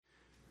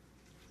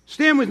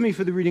Stand with me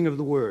for the reading of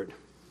the Word.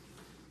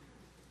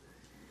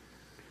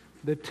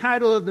 The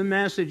title of the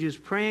message is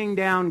Praying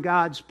Down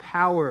God's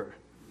Power.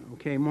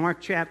 Okay, Mark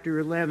chapter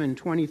 11,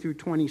 20 through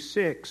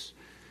 26.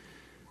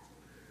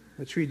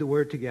 Let's read the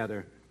Word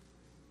together.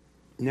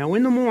 Now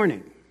in the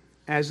morning,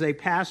 as they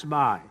passed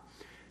by,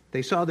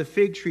 they saw the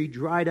fig tree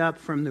dried up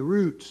from the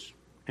roots.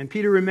 And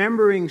Peter,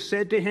 remembering,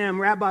 said to him,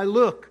 Rabbi,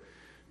 look,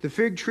 the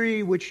fig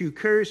tree which you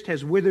cursed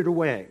has withered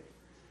away.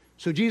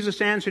 So Jesus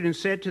answered and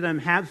said to them,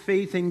 have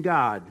faith in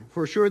God.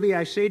 For surely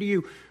I say to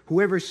you,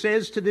 whoever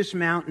says to this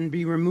mountain,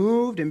 be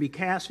removed and be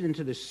cast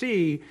into the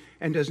sea,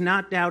 and does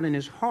not doubt in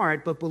his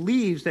heart, but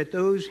believes that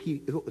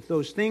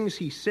those things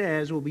he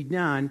says will be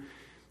done,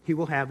 he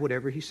will have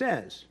whatever he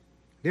says.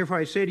 Therefore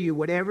I say to you,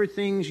 whatever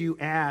things you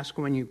ask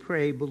when you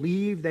pray,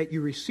 believe that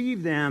you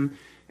receive them,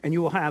 and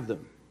you will have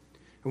them.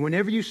 And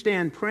whenever you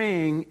stand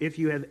praying, if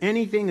you have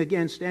anything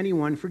against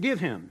anyone, forgive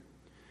him,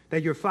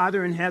 that your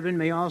Father in heaven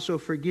may also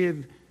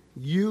forgive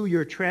you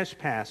your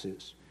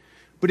trespasses.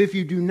 But if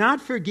you do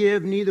not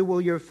forgive, neither will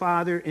your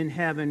Father in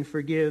heaven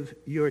forgive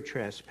your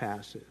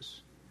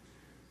trespasses.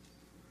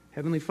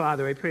 Heavenly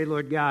Father, I pray,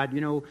 Lord God,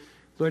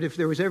 Lord, if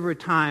there was ever a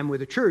time where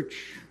the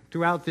church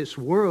throughout this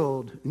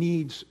world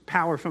needs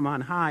power from on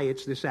high,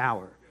 it's this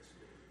hour.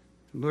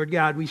 Lord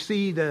God, we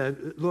see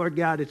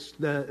it's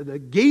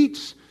the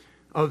gates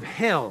of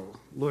hell,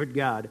 Lord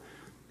God,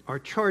 are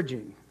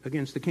charging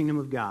against the kingdom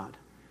of God.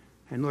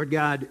 And Lord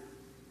God,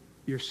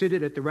 you're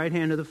seated at the right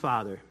hand of the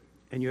Father,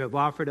 and you have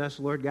offered us,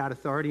 Lord God,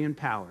 authority and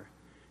power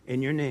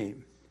in your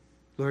name.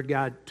 Lord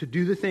God, to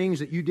do the things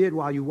that you did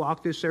while you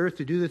walked this earth,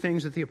 to do the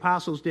things that the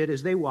apostles did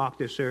as they walked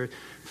this earth.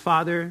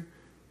 Father,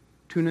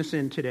 tune us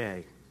in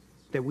today,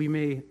 that we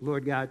may,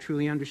 Lord God,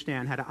 truly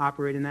understand how to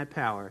operate in that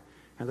power,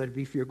 and let it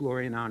be for your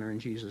glory and honor in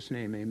Jesus'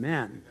 name.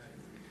 Amen.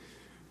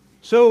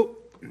 So,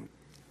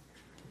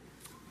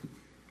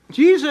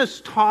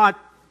 Jesus taught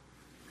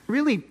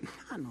really,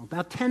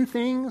 about 10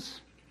 things.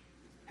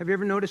 Have you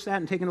ever noticed that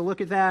and taken a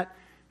look at that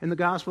in the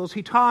Gospels?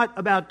 He taught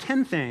about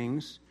 10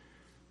 things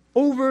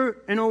over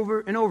and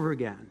over and over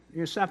again.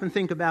 You stop and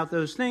think about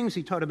those things.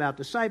 He taught about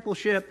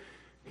discipleship.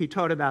 He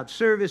taught about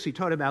service. He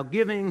taught about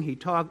giving. He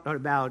taught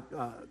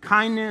about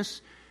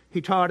kindness.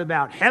 He taught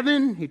about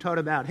heaven. He taught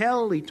about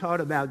hell. He taught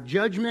about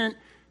judgment.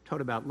 He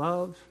taught about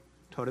love.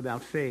 He taught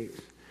about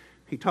faith.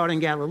 He taught in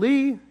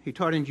Galilee. He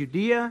taught in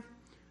Judea.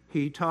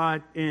 He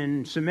taught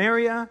in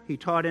Samaria. He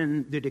taught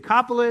in the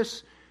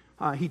Decapolis.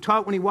 He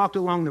taught when he walked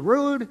along the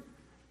road.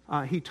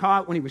 He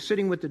taught when he was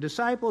sitting with the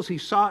disciples. He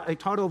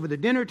taught over the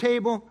dinner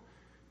table.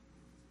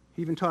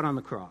 He even taught on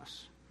the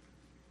cross.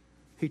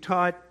 He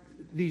taught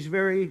these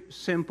very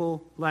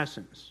simple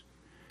lessons.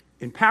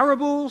 In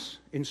parables,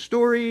 in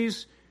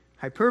stories,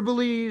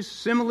 hyperboles,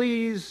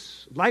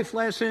 similes, life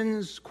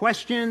lessons,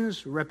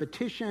 questions,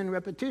 repetition.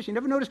 You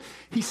never notice?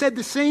 He said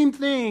the same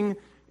thing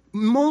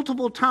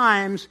multiple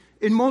times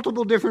in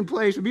multiple different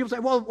places. People say,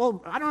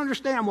 well, I don't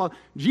understand. Well,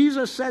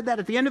 Jesus said that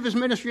at the end of his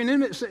ministry and in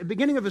the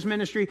beginning of his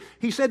ministry,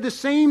 he said the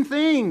same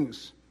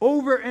things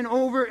over and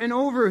over and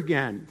over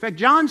again. In fact,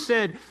 John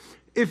said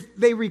if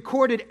they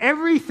recorded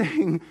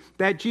everything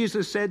that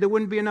Jesus said, there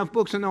wouldn't be enough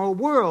books in the whole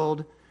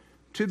world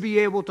to be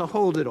able to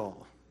hold it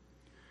all.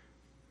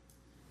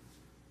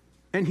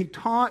 And he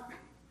taught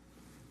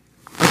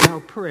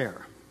about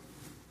prayer.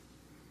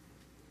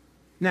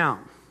 Now,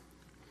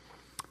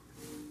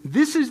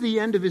 this is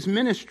the end of his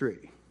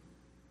ministry.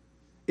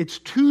 It's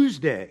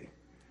Tuesday.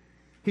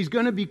 He's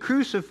going to be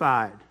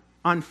crucified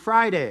on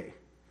Friday.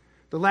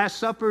 The Last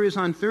Supper is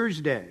on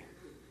Thursday.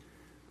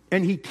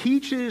 And he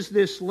teaches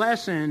this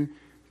lesson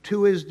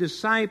to his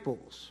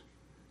disciples.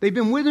 They've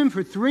been with him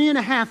for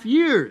 3.5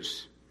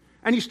 years.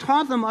 And he's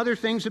taught them other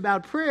things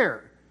about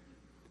prayer.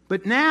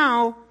 But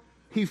now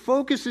he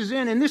focuses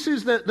in, and this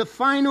is the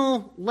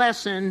final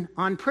lesson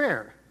on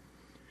prayer.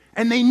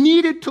 And they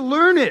needed to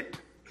learn it,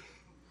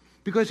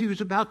 because he was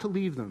about to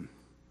leave them.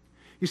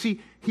 You see,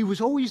 he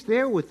was always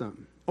there with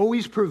them,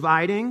 always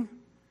providing,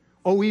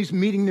 always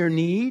meeting their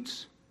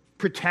needs,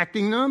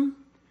 protecting them.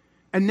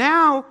 And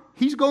now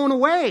he's going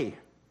away.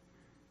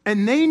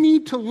 And they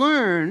need to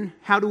learn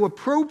how to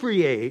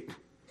appropriate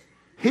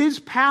his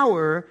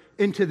power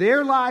into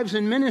their lives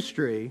and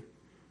ministry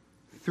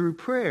through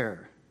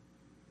prayer.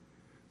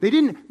 They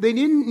didn't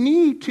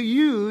need to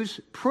use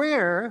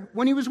prayer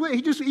when he was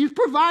away. He was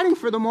providing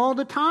for them all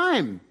the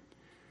time.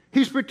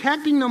 He's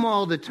protecting them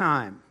all the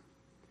time.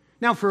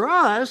 Now for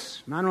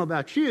us, I don't know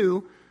about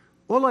you,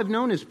 all I've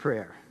known is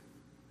prayer.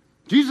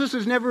 Jesus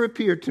has never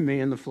appeared to me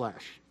in the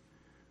flesh.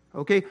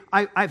 Okay?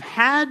 I've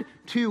had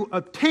to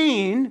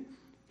obtain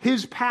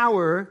his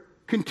power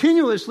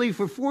continuously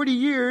for 40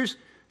 years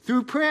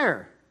through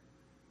prayer.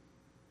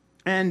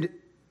 And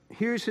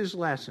here's his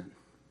lesson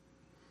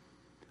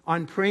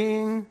on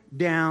praying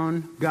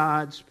down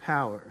God's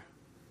power.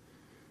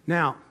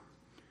 Now,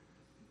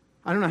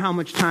 I don't know how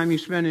much time you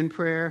spend in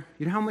prayer.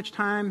 You know how much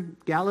time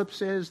Gallup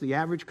says the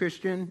average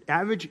Christian,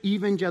 average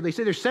evangelical, they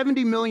say there's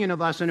 70 million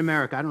of us in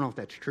America. I don't know if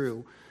that's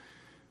true.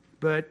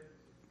 But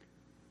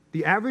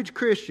the average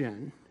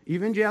Christian,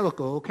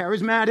 evangelical,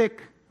 charismatic,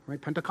 right?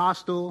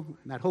 Pentecostal,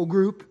 that whole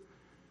group,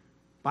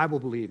 Bible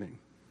believing.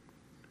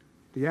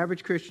 The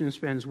average Christian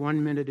spends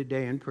 1 minute a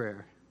day in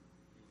prayer.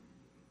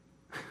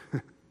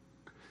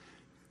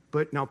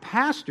 But now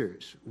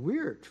pastors,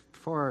 we're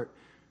far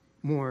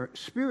more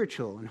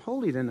spiritual and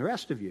holy than the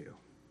rest of you.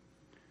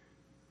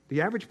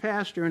 The average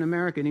pastor in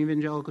American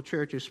evangelical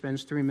churches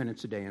spends 3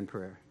 minutes a day in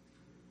prayer.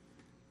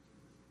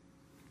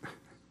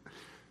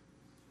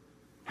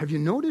 Have you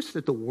noticed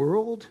that the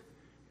world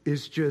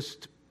is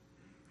just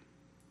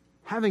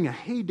having a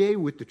heyday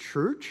with the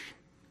church?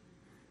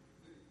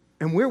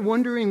 And we're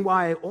wondering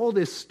why all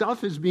this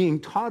stuff is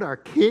being taught our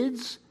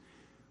kids?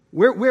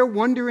 We're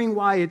wondering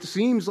why it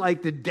seems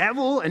like the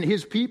devil and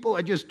his people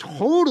are just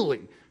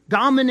totally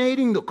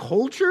dominating the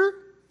culture?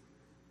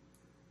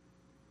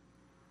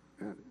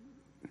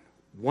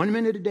 1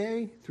 minute a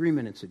day, 3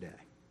 minutes a day.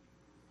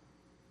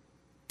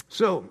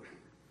 So,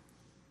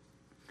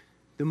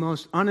 the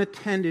most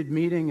unattended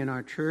meeting in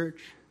our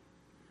church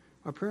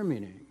are prayer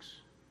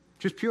meetings.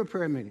 Just pure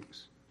prayer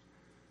meetings.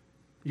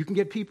 You can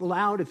get people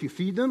out if you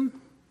feed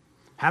them.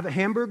 Have a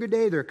hamburger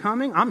day, they're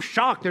coming. I'm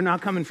shocked they're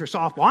not coming for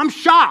softball. I'm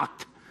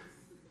shocked.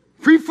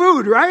 Free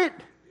food, right?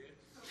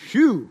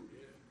 Phew.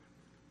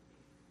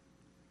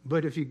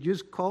 But if you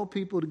just call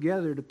people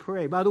together to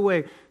pray. By the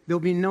way,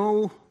 there'll be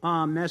no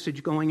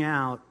message going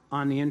out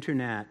on the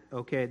internet,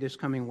 okay, this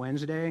coming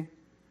Wednesday.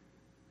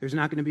 There's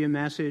not going to be a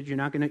message. You're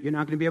not going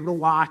to be able to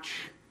watch,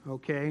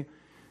 okay?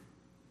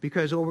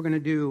 Because all we're going to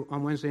do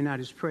on Wednesday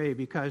night is pray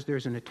because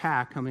there's an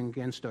attack coming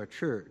against our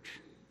church.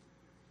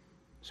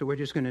 So we're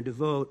just going to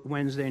devote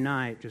Wednesday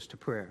night just to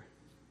prayer,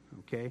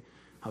 okay?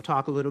 I'll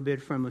talk a little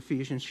bit from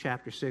Ephesians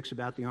chapter 6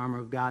 about the armor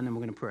of God, and then we're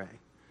going to pray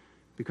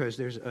because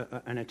there's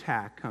an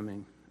attack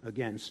coming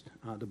against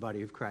the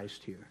body of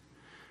Christ here.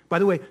 By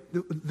the way,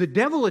 the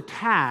devil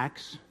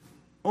attacks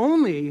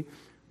only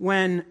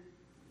when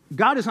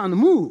God is on the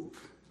move.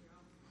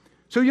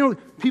 So,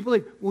 people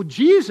like, well,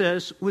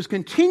 Jesus was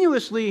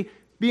continuously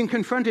being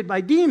confronted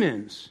by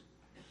demons,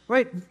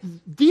 right?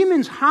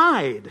 Demons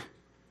hide.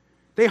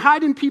 They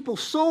hide in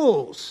people's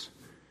souls.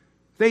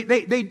 They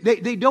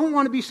don't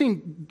want to be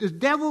seen. The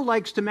devil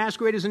likes to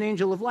masquerade as an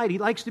angel of light. He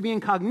likes to be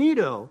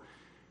incognito.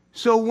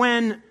 So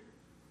when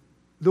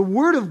the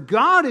word of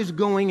God is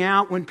going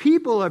out, when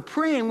people are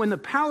praying, when the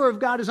power of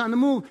God is on the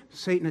move,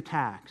 Satan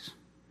attacks.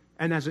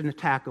 And there's an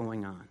attack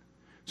going on.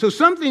 So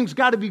something's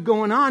got to be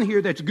going on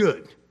here that's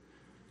good.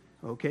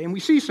 Okay, and we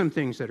see some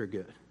things that are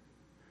good.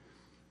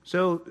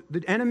 So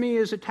the enemy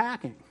is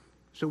attacking.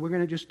 So we're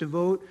going to just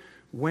devote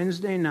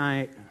Wednesday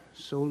night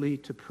solely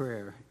to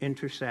prayer,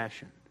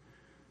 intercession.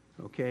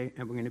 Okay,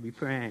 and we're going to be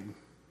praying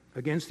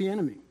against the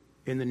enemy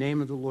in the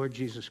name of the Lord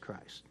Jesus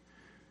Christ.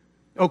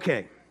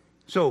 Okay,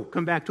 so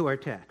come back to our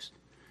text.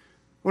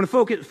 I want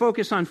to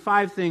focus on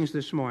 5 things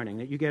this morning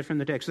that you get from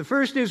the text. The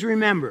first is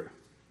remember.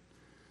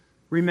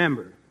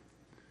 Remember.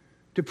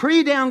 To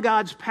pray down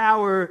God's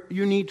power,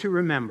 you need to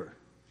remember.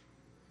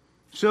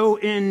 So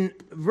in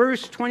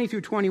verse 20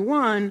 through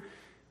 21,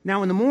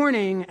 now in the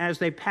morning, as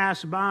they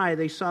passed by,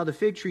 they saw the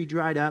fig tree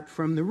dried up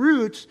from the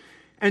roots.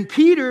 And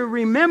Peter,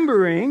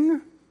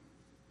 remembering,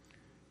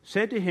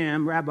 said to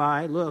him,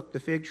 Rabbi, look, the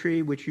fig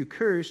tree which you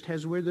cursed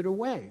has withered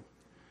away.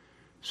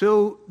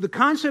 So the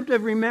concept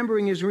of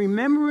remembering is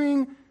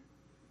remembering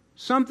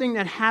something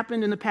that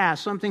happened in the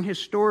past, something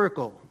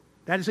historical.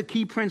 That is a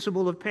key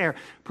principle of prayer.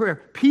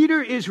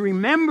 Peter is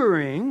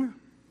remembering,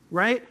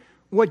 right,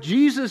 what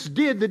Jesus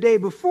did the day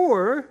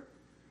before,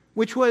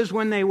 which was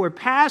when they were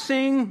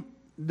passing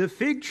the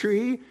fig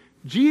tree,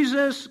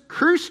 Jesus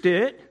cursed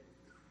it,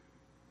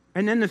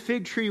 and then the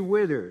fig tree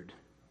withered.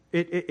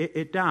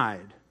 It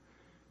died.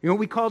 You know what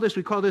we call this?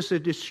 We call this a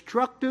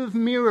destructive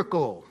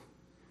miracle.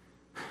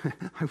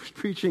 I was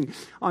preaching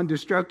on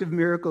destructive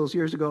miracles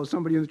years ago.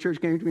 Somebody in the church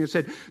came to me and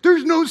said,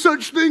 there's no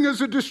such thing as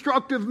a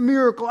destructive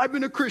miracle. I've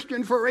been a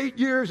Christian for 8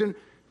 years, and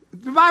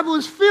the Bible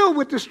is filled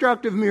with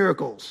destructive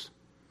miracles.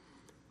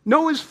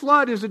 Noah's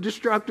flood is a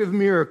destructive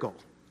miracle.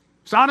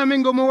 Sodom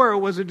and Gomorrah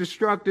was a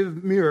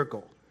destructive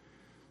miracle.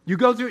 You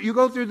go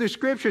through the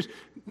scriptures,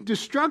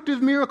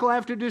 destructive miracle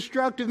after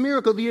destructive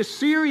miracle. The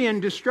Assyrian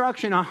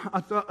destruction,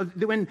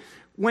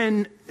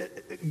 when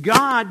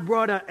God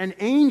brought an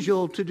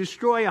angel to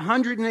destroy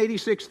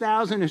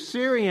 186,000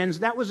 Assyrians,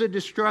 that was a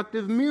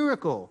destructive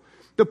miracle.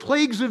 The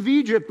plagues of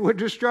Egypt were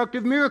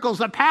destructive miracles.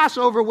 The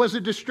Passover was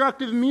a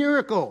destructive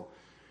miracle.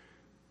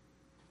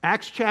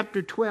 Acts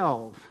chapter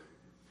 12,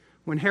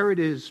 when Herod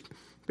is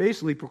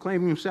basically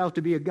proclaiming himself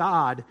to be a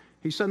god,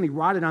 he suddenly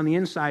rotted on the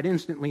inside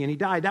instantly and he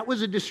died. That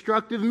was a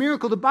destructive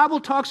miracle. The Bible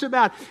talks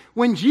about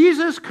when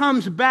Jesus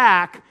comes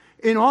back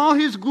in all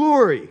his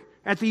glory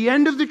at the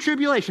end of the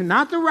tribulation,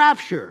 not the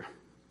rapture,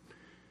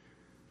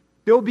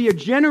 there will be a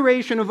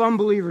generation of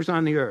unbelievers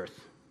on the earth.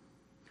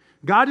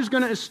 God is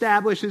going to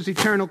establish his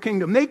eternal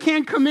kingdom. They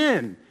can't come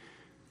in.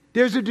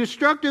 There's a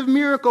destructive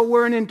miracle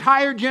where an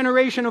entire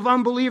generation of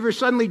unbelievers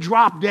suddenly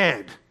drop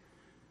dead.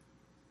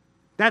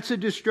 This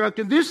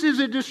is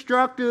a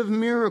destructive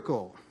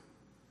miracle.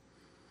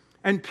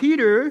 And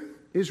Peter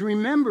is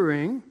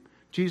remembering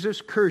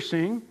Jesus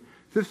cursing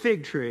the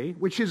fig tree,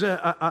 which is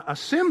a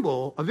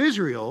symbol of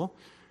Israel.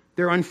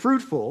 They're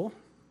unfruitful.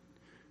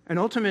 And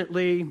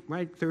ultimately,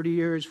 right, 40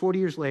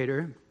 years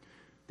later,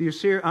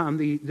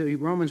 the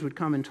Romans would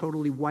come and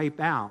totally wipe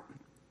out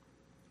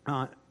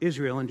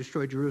Israel and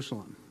destroy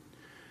Jerusalem.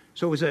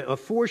 So it was a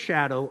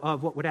foreshadow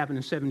of what would happen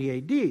in 70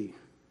 A.D.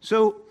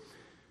 So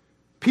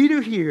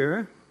Peter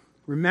here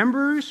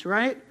remembers,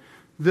 right,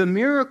 the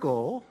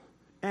miracle,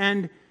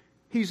 and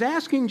he's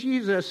asking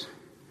Jesus,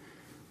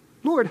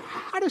 Lord,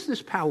 how does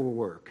this power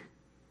work?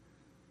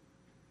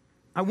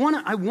 I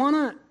want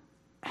to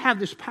have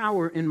this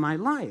power in my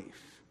life.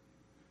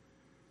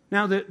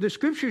 Now, the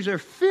scriptures are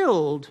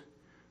filled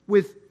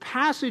with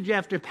passage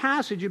after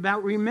passage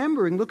about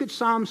remembering. Look at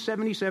Psalm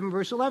 77,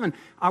 verse 11.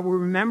 I will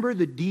remember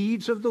the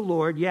deeds of the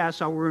Lord.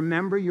 Yes, I will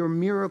remember your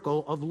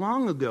miracle of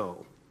long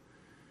ago.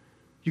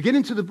 You get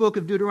into the book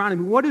of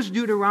Deuteronomy. What does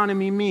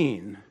Deuteronomy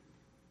mean?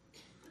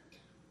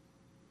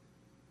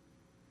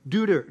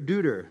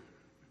 Deuter.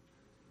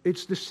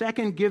 It's the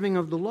second giving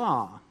of the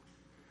law.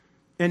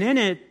 And in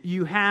it,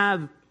 you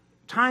have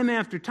time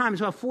after time,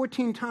 it's about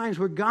 14 times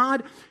where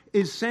God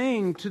is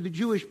saying to the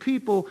Jewish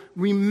people,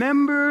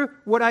 remember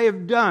what I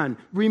have done.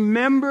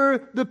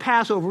 Remember the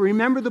Passover.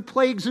 Remember the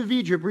plagues of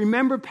Egypt.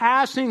 Remember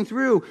passing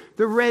through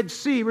the Red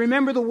Sea.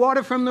 Remember the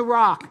water from the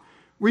rock.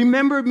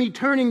 Remember me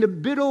turning the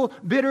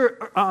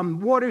bitter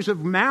waters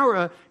of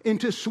Marah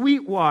into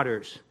sweet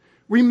waters.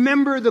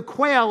 Remember the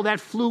quail that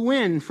flew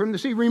in from the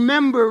sea.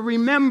 Remember.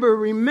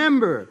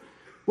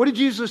 What did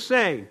Jesus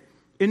say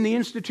in the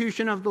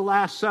institution of the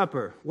Last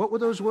Supper? What were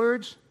those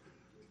words?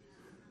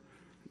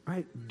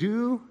 Right?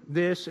 Do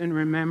this in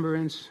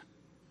remembrance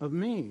of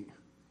me.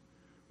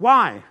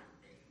 Why?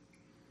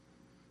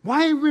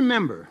 Why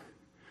remember?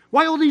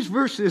 Why all these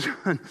verses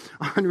on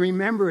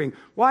remembering?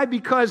 Why?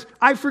 Because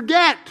I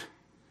forget.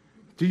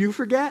 Do you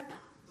forget?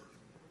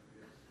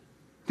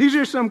 These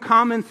are some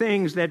common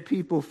things that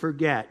people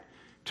forget.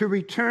 To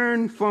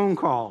return phone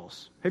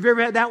calls. Have you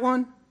ever had that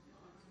one?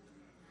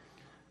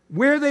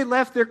 Where they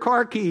left their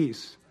car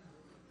keys,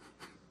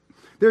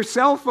 their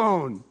cell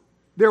phone,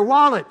 their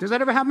wallet. Does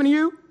that ever happen to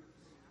you?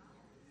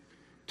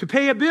 To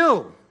pay a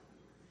bill,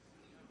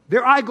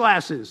 their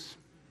eyeglasses.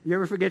 You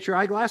ever forget your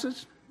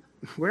eyeglasses?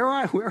 Where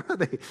are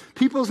they?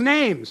 People's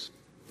names.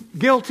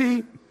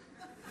 Guilty.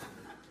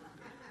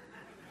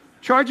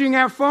 Charging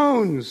our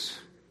phones.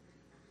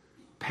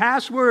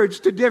 Passwords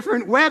to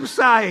different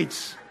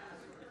websites.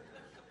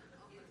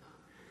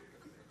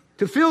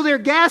 To fill their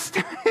gas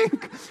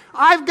tank.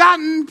 I've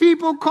gotten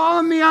people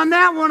calling me on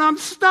that one. I'm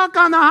stuck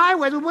on the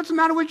highway. What's the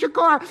matter with your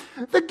car?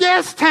 The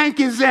gas tank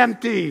is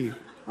empty.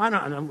 I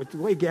don't know, with the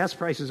way gas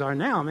prices are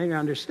now, maybe I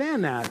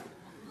understand that.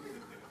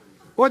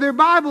 Or their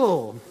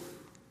Bible.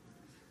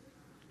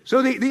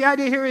 So the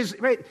idea here is,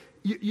 right,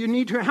 you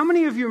need to, how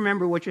many of you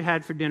remember what you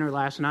had for dinner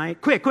last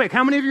night? Quick,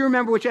 how many of you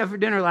remember what you had for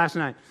dinner last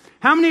night?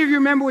 How many of you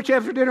remember what you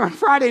had for dinner on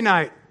Friday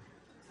night?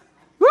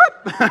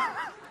 Whoop!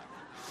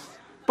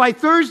 By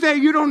Thursday,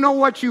 you don't know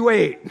what you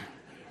ate.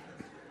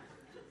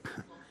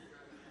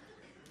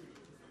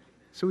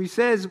 So he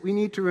says we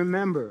need to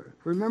remember.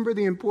 Remember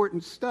the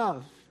important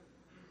stuff.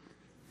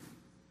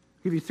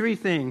 I'll give you three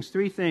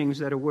things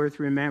that are worth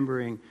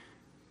remembering.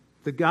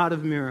 The God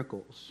of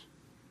miracles.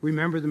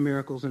 Remember the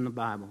miracles in the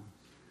Bible.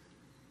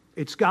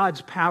 It's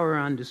God's power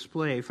on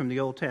display from the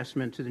Old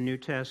Testament to the New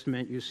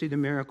Testament. You see the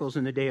miracles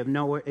in the day of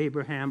Noah,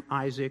 Abraham,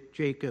 Isaac,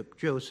 Jacob,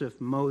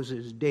 Joseph,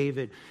 Moses,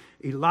 David,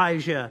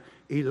 Elijah,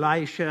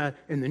 Elisha,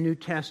 in the New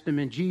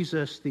Testament,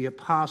 Jesus, the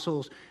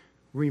apostles.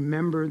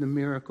 Remember the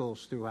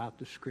miracles throughout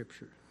the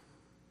Scripture.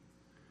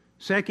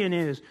 Second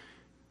is,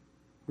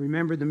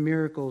 remember the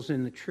miracles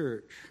in the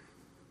church.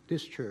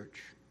 This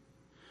church.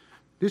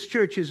 This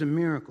church is a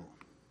miracle.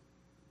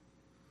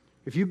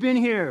 If you've been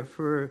here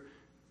for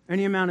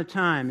any amount of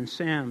time, and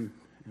Sam,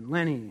 and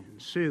Lenny,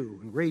 and Sue,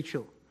 and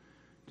Rachel,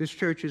 this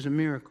church is a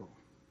miracle.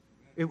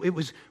 It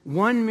was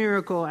one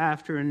miracle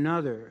after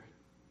another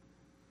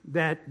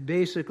that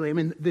basically,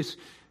 this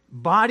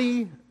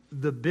body,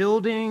 the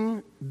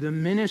building, the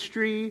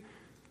ministry,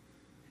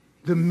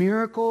 the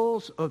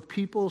miracles of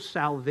people's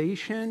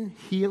salvation,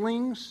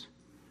 healings.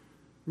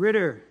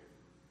 Ritter,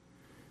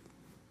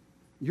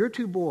 your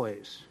two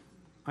boys,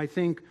 I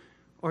think,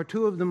 are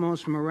two of the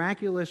most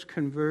miraculous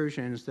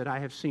conversions that I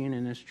have seen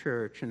in this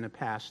church in the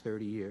past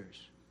 30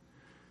 years.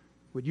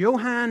 With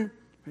Johan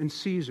and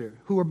Caesar,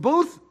 who are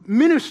both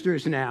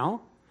ministers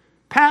now,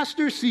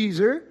 Pastor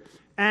Caesar,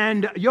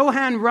 and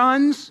Johan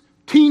runs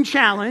Teen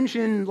Challenge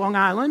in Long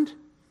Island,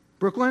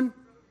 Brooklyn.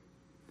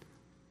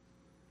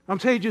 I'll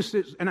tell you just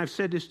this, and I've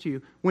said this to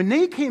you. When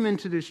they came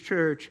into this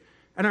church,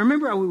 and I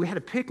remember we had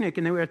a picnic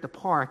and they were at the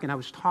park and I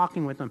was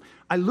talking with them.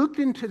 I looked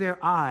into their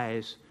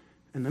eyes,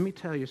 and let me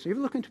tell you, so you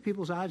ever look into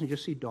people's eyes and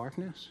just see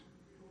darkness?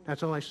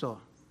 That's all I saw.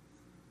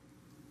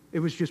 It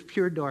was just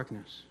pure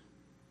darkness.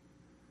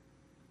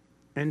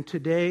 And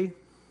today,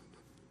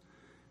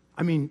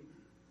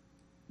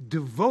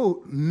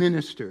 devout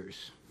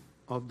ministers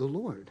of the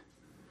Lord.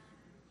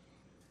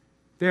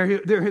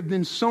 There have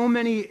been so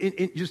many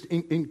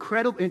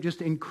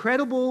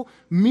incredible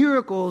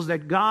miracles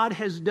that God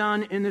has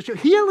done in this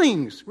church.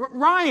 Healings.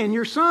 Ryan,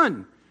 your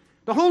son,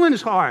 the hole in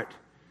his heart.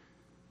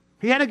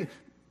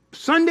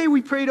 Sunday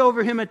we prayed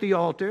over him at the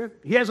altar.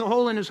 He has a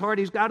hole in his heart.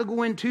 He's got to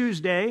go in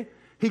Tuesday.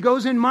 He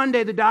goes in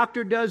Monday. The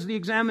doctor does the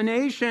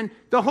examination.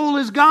 The hole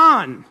is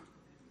gone.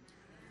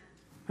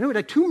 I know we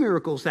had 2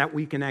 miracles that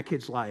week in that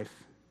kid's life.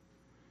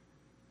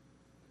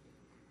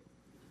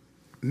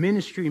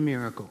 Ministry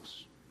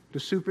miracles. The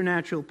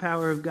supernatural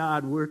power of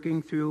God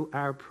working through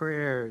our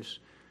prayers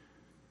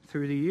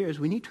through the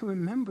years. We need to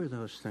remember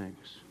those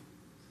things.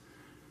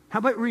 How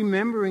about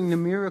remembering the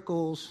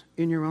miracles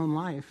in your own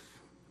life?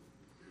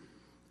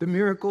 The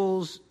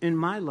miracles in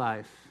my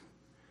life.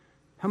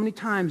 How many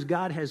times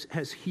God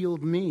has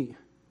healed me?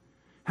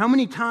 How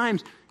many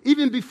times,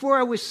 even before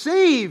I was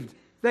saved,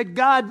 that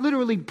God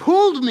literally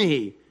pulled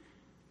me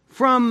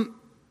from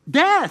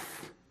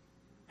death?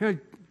 I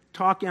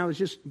was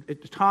just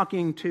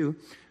talking to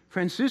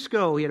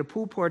Francisco. He had a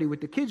pool party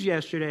with the kids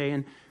yesterday,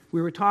 and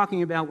we were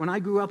talking about when I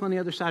grew up on the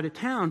other side of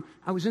town,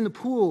 I was in the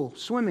pool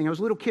swimming. I was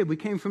a little kid. We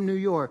came from New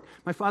York.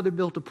 My father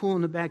built a pool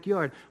in the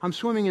backyard. I'm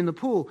swimming in the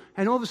pool,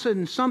 and all of a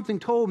sudden something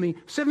told me,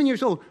 7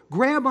 years old,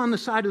 grab on the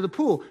side of the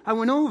pool. I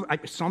went over.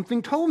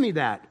 Something told me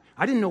that.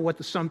 I didn't know what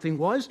the something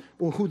was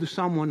or who the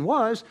someone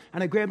was,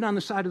 and I grabbed on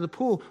the side of the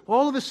pool.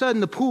 All of a sudden,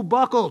 the pool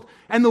buckled,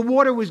 and the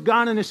water was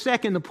gone in a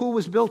second. The pool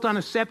was built on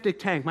a septic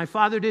tank. My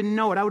father didn't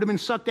know it. I would have been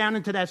sucked down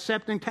into that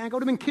septic tank. I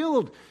would have been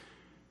killed.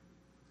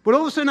 But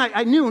all of a sudden,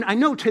 I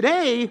know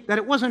today that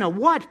it wasn't a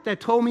what that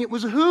told me, it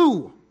was a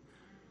who.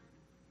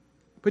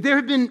 But there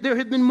have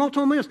been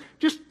multiple miracles.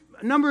 Just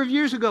a number of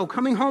years ago,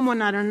 coming home one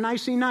night on an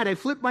icy night, I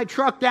flipped my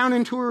truck down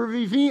into a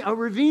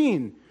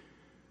ravine.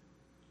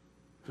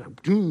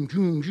 Like, zoom,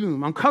 zoom,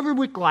 zoom. I'm covered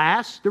with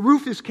glass. The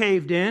roof is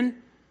caved in.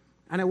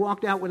 And I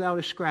walked out without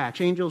a scratch.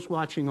 Angels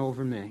watching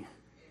over me.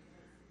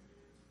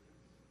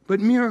 But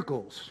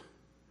miracles.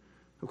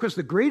 Of course,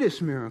 the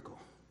greatest miracle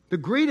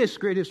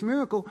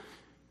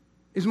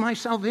is my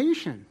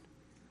salvation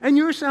and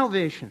your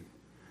salvation.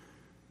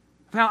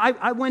 Now,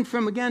 I went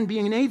from, again,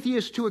 being an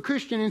atheist to a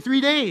Christian in 3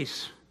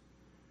 days.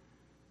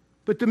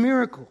 But the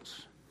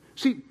miracles.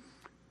 See,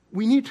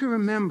 we need to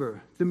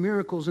remember the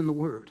miracles in the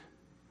Word.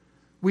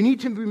 We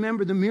need to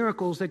remember the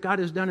miracles that God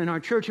has done in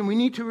our church, and we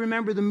need to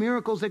remember the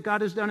miracles that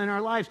God has done in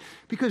our lives,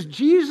 because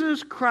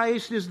Jesus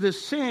Christ is the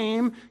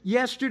same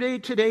yesterday,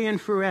 today, and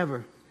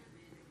forever.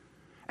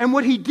 And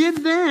what He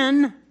did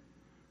then,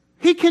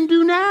 He can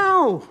do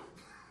now.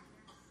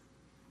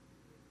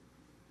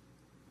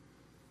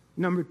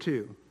 Number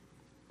 2,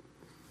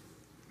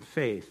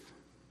 faith.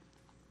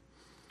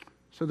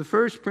 So the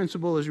first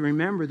principle is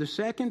remember. The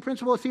second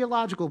principle, a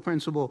theological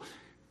principle,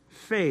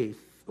 faith,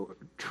 or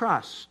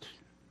trust.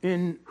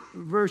 In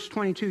verse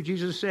 22,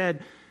 Jesus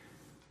said,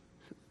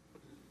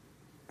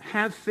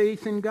 have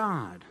faith in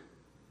God.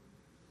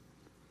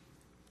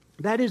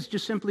 That is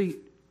just simply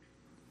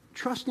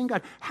trusting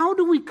God. How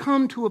do we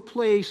come to a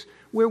place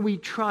where we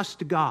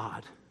trust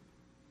God?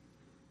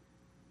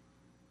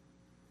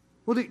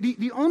 Well,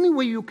 the only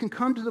way you can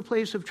come to the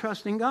place of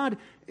trusting God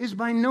is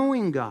by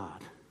knowing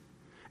God.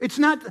 It's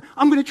not,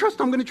 I'm going to trust,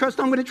 I'm going to trust,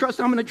 I'm going to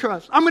trust, I'm going to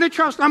trust. I'm going to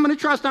trust, I'm going to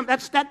trust.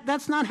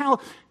 That's not how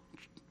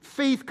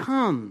faith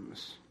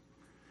comes.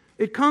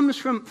 It comes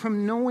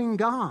from knowing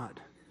God.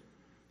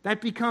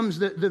 That becomes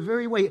the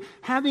very way.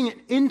 Having an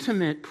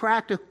intimate,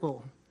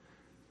 practical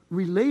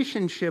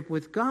relationship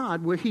with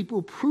God where He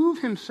will prove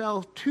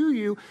Himself to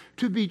you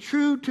to be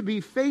true, to be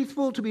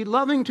faithful, to be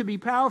loving, to be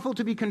powerful,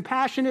 to be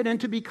compassionate,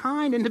 and to be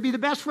kind, and to be the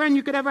best friend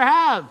you could ever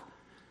have.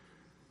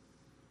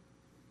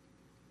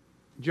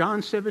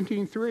 John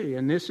 17:3,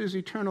 and this is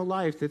eternal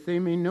life, that they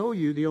may know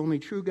you, the only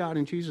true God,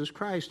 and Jesus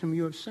Christ, whom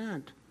you have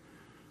sent.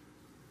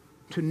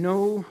 To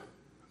know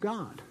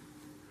God.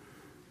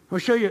 I'll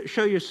show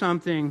you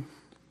something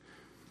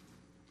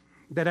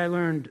that I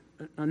learned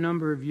a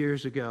number of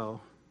years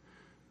ago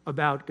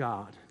about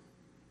God.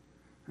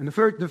 And the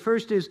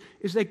first is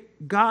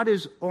that God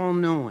is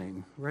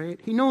all-knowing, right?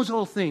 He knows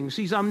all things.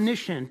 He's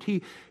omniscient.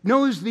 He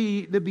knows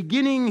the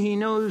beginning. He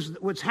knows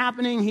what's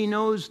happening. He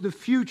knows the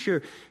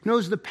future.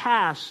 Knows the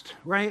past,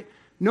 right?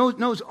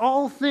 Knows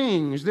all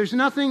things. There's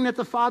nothing that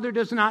the Father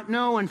does not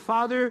know, and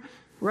Father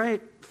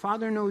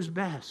knows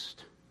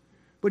best.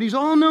 But He's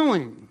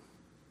all-knowing.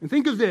 And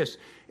think of this.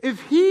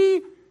 If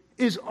He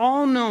is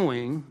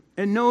all-knowing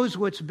and knows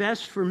what's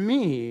best for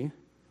me,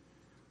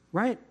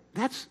 right,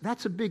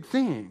 that's a big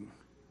thing.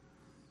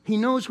 He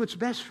knows what's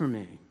best for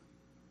me.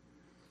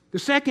 The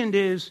second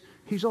is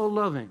He's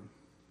all-loving.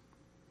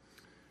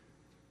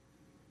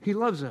 He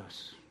loves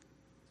us.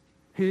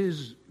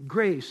 His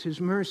grace, His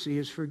mercy,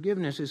 His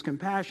forgiveness, His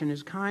compassion,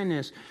 His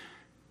kindness.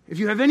 If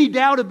you have any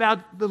doubt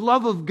about the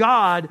love of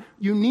God,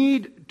 you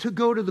need to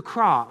go to the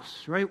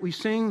cross, right? We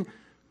sing,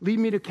 lead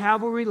me to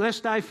Calvary,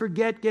 lest I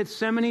forget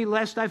Gethsemane,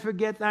 lest I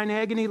forget thine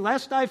agony,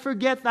 lest I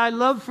forget thy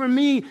love for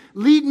me,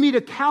 lead me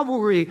to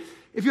Calvary.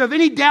 If you have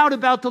any doubt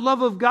about the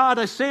love of God,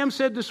 as Sam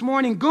said this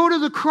morning, go to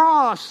the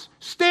cross,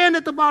 stand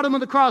at the bottom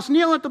of the cross,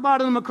 kneel at the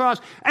bottom of the cross,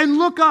 and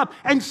look up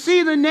and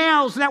see the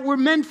nails that were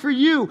meant for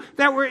you,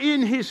 that were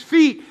in his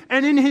feet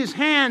and in his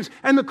hands,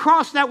 and the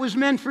cross that was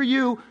meant for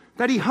you,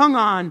 that he hung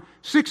on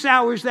 6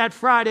 hours that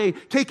Friday,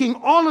 taking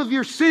all of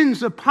your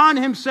sins upon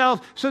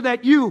himself so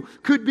that you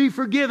could be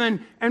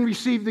forgiven and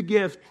receive the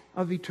gift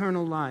of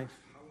eternal life.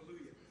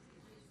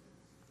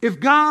 If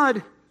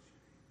God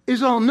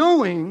is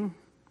all-knowing,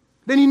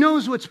 then he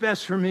knows what's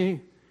best for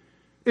me.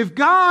 If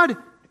God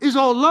is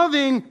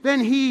all-loving, then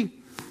he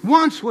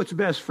wants what's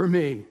best for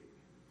me.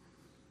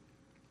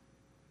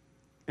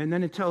 And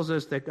then it tells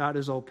us that God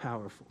is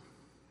all-powerful.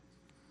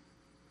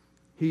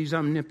 He's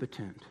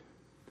omnipotent.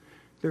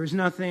 There is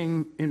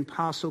nothing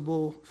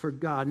impossible for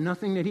God,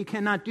 nothing that he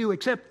cannot do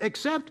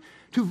except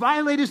to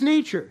violate his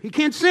nature. He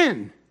can't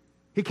sin.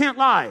 He can't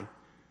lie.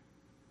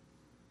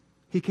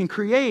 He can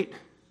create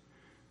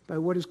by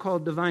what is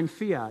called divine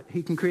fiat.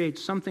 He can create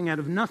something out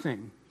of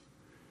nothing.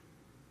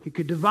 He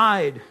could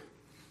divide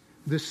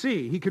the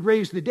sea. He could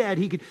raise the dead.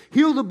 He could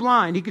heal the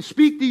blind. He could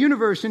speak the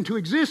universe into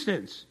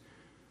existence.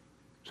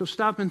 So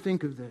stop and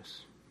think of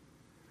this.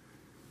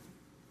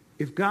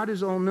 If God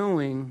is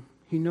all-knowing,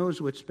 he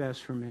knows what's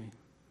best for me.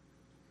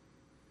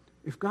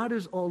 If God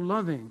is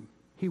all-loving,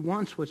 he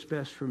wants what's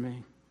best for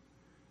me.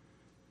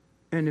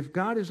 And if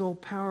God is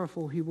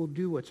all-powerful, he will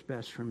do what's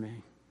best for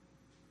me.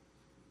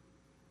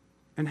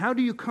 And how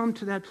do you come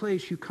to that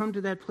place? You come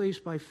to that place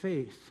by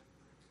faith.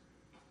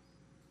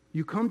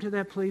 You come to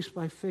that place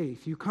by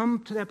faith. You come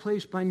to that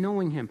place by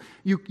knowing him.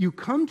 You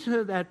come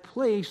to that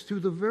place through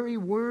the very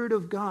word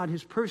of God,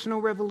 his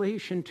personal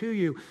revelation to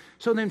you.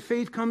 So then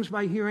faith comes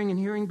by hearing, and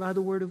hearing by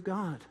the word of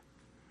God.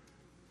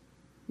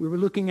 We were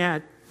looking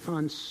at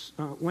on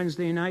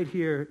Wednesday night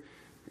here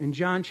in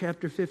John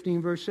chapter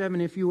 15, verse 7,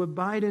 if you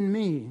abide in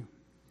me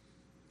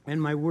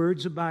and my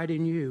words abide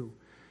in you.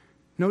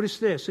 Notice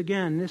this,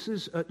 again, this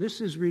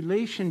is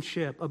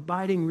relationship,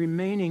 abiding,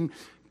 remaining,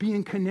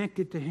 being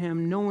connected to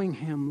him, knowing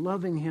him,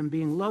 loving him,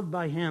 being loved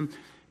by him.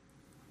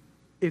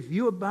 If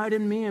you abide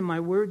in me and my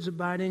words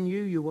abide in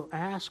you, you will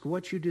ask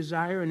what you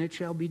desire and it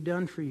shall be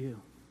done for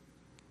you.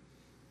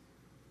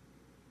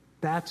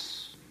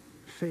 That's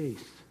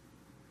faith.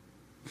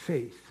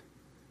 Faith.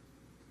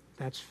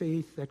 That's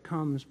faith that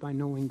comes by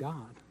knowing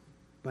God.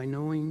 By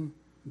knowing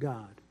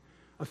God.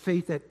 A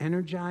faith that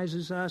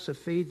energizes us, a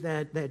faith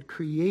that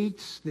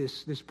creates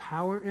this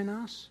power in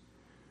us.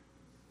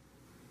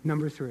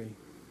 Number 3.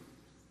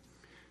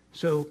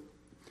 So,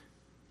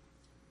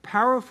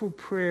 powerful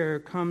prayer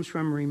comes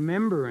from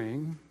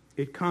remembering.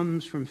 It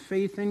comes from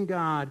faith in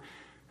God.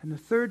 And the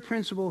third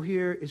principle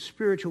here is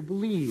spiritual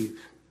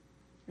believe.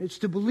 It's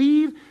to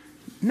believe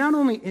not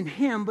only in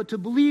him, but to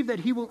believe that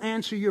he will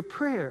answer your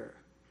prayer.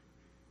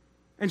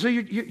 And so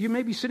you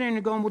may be sitting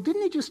there going, well,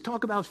 didn't he just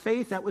talk about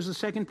faith? That was the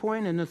second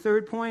point. And the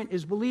third point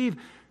is believe.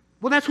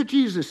 Well, that's what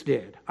Jesus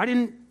did. I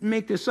didn't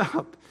make this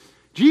up.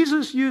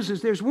 Jesus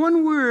uses, there's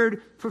one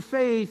word for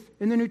faith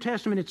in the New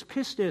Testament, it's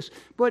pistis,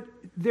 but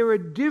there are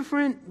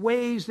different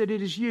ways that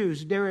it is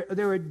used. There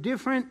are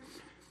different,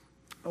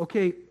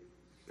 okay,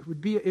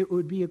 it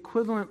would be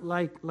equivalent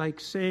like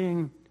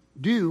saying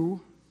do,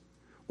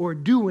 or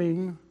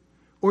doing,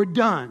 or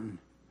done,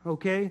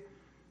 okay?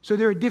 So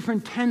there are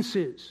different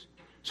tenses.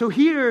 So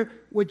here,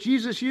 what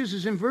Jesus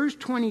uses in verse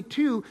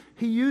 22,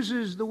 he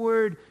uses the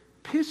word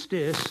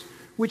pistis,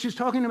 which is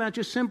talking about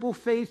just simple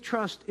faith,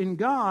 trust in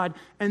God.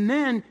 And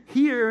then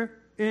here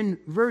in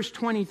verse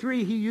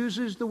 23, he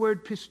uses the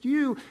word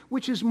pistiu,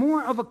 which is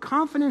more of a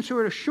confidence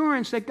or an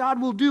assurance that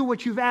God will do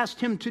what you've asked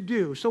him to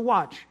do. So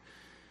watch.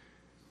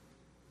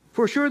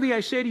 For surely I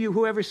say to you,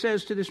 whoever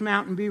says to this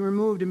mountain, be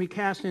removed and be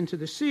cast into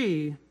the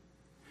sea,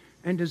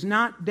 and does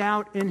not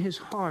doubt in his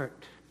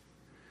heart,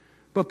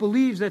 but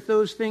believes that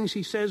those things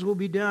he says will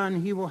be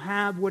done, he will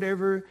have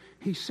whatever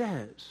he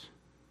says.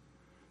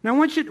 Now I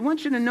want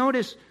you to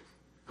notice,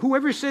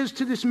 whoever says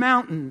to this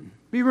mountain,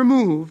 be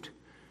removed.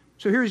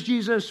 So here's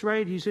Jesus,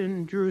 right? He's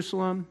in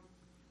Jerusalem.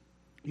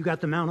 You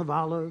got the Mount of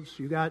Olives.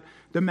 You got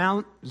the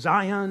Mount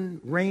Zion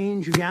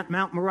range. You got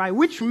Mount Moriah.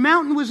 Which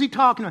mountain was he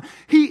talking about?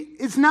 He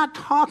is not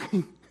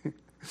talking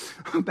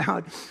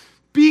about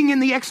being in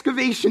the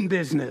excavation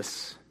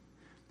business.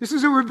 This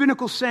is a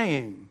rabbinical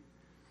saying.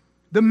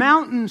 The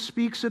mountain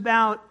speaks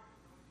about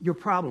your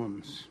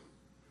problems.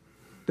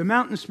 The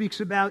mountain speaks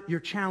about your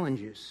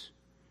challenges.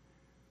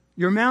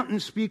 Your mountain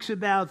speaks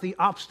about the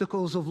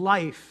obstacles of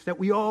life that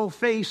we all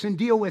face and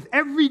deal with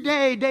every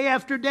day, day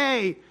after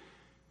day.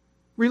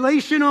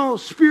 Relational,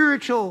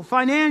 spiritual,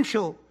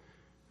 financial.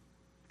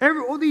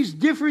 All these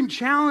different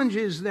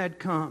challenges that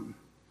come.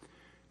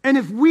 And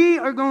if we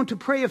are going to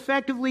pray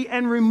effectively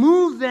and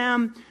remove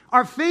them,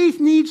 our faith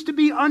needs to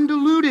be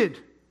undiluted.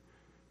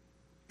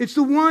 It's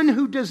the one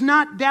who does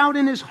not doubt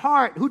in his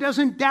heart, who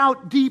doesn't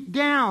doubt deep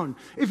down.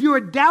 If you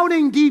are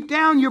doubting deep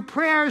down, your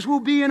prayers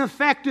will be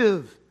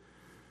ineffective.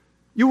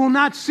 You will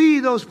not see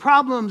those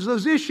problems,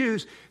 those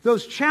issues,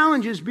 those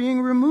challenges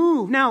being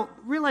removed. Now,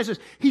 realize this.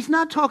 He's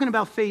not talking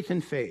about faith in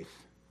faith.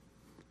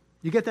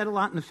 You get that a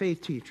lot in the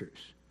faith teachers.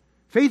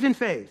 Faith in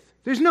faith.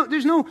 There's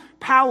no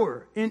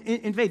power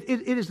in faith.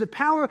 It is the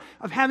power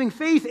of having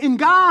faith in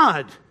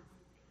God.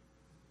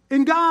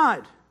 In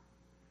God.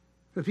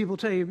 But people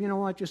tell you, you know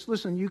what, just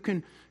listen,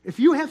 if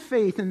you have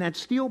faith in that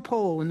steel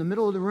pole in the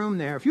middle of the room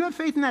there, if you have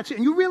faith in that,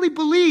 and you really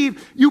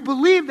believe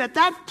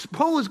that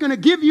pole is going to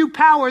give you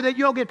power, that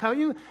you'll get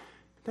power,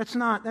 that's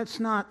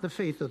not the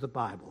faith of the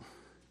Bible.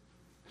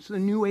 It's the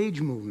New Age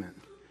movement.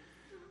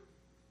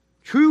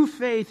 True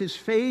faith is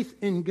faith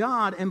in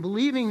God and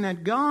believing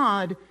that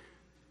God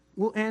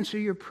will answer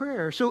your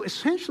prayer. So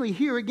essentially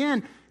here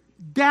again,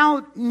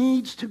 doubt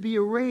needs to be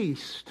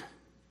erased.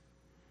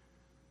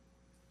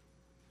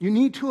 You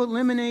need to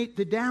eliminate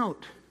the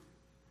doubt.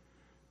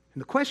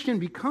 And the question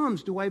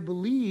becomes, do I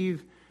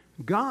believe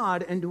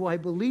God, and do I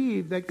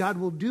believe that God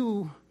will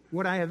do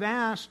what I have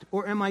asked,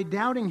 or am I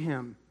doubting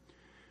Him?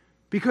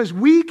 Because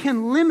we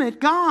can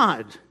limit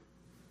God.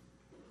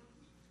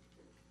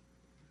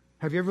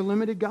 Have you ever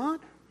limited God?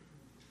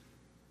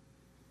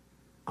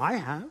 I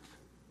have.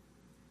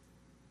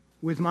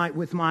 With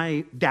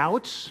my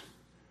doubts.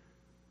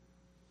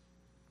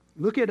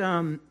 Look at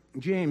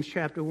James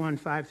chapter 1,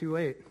 5 through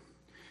 8.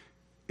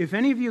 If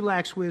any of you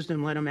lacks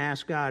wisdom, let him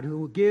ask God,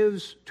 who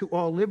gives to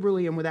all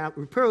liberally and without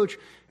reproach,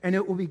 and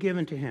it will be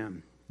given to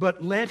him.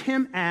 But let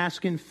him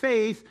ask in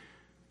faith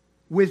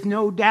with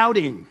no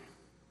doubting.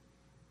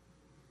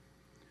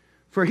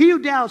 For he who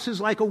doubts is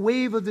like a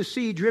wave of the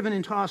sea driven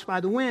and tossed by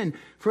the wind.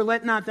 For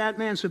let not that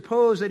man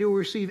suppose that he will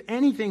receive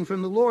anything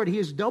from the Lord. He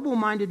is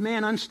double-minded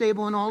man,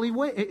 unstable in all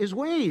his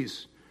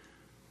ways.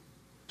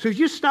 So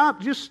just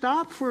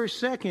stop for a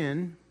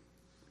second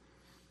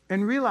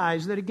and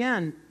realize that,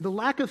 again, the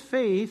lack of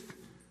faith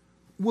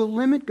will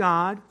limit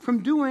God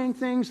from doing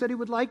things that He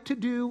would like to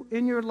do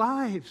in your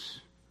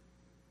lives.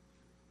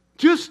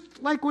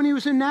 Just like when He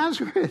was in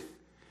Nazareth,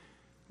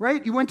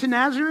 right? You went to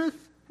Nazareth.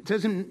 It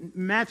says in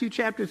Matthew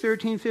chapter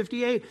 13,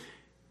 58,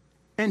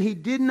 and He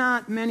did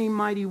not many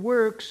mighty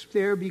works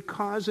there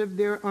because of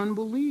their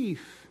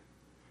unbelief.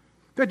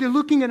 That they're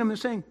looking at Him and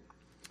saying,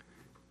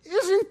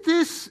 isn't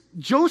this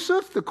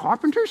Joseph, the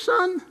carpenter's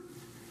son?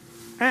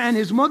 And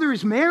his mother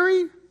is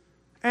Mary?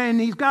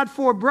 And he's got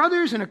 4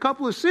 brothers and a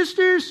couple of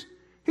sisters.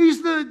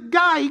 He's the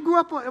guy, he grew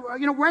up,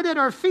 right at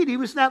our feet. He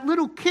was that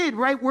little kid,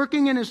 right,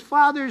 working in his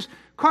father's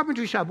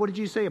carpentry shop. What did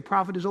you say? A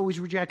prophet is always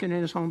rejected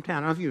in his hometown. I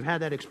don't know if you've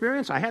had that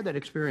experience. I had that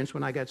experience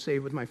when I got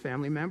saved with my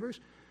family members.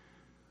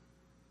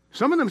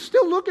 Some of them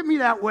still look at me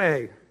that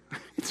way.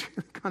 It's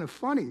really kind of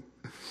funny.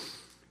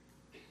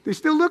 They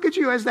still look at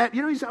you as that,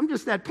 I'm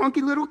just that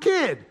punky little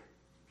kid.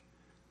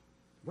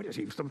 What is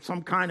he,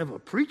 some kind of a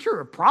preacher,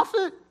 a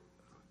prophet?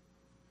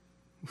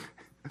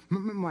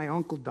 Remember my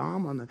Uncle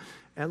Dom on the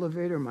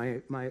elevator?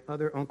 My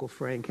other Uncle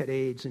Frank had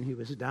AIDS and he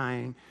was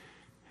dying.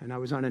 And I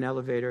was on an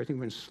elevator, I think we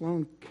were in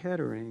Sloan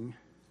Kettering,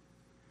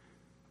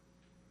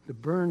 the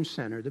burn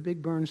center, the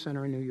big burn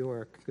center in New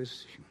York.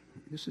 Because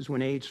this is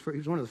when AIDS, he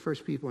was one of the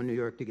first people in New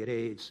York to get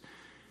AIDS.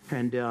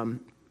 And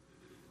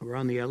we're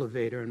on the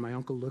elevator and my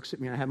uncle looks at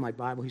me, and I have my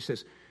Bible.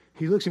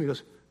 He looks at me and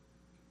goes,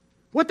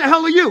 "What the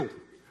hell are you?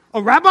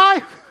 A rabbi?"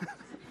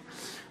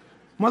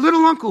 My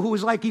little uncle, who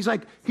was he's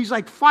like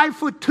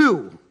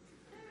 5'2",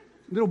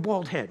 little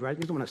bald head, right?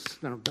 You don't want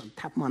to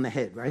tap him on the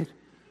head, right?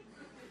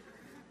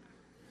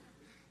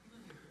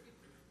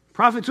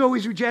 Prophet's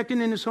always rejected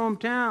in his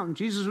hometown.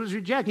 Jesus was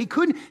rejected.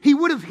 He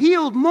would have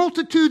healed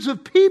multitudes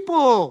of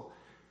people.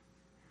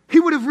 He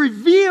would have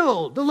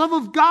revealed the love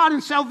of God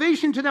and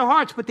salvation to their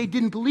hearts, but they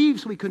didn't believe,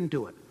 so He couldn't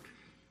do it.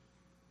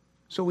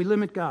 So we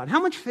limit God.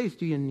 How much faith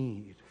do you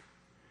need?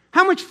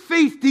 How much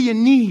faith do you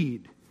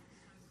need?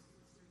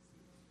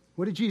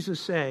 What did Jesus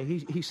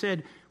say? He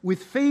said,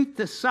 with faith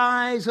the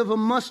size of a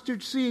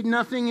mustard seed,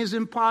 nothing is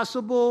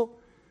impossible.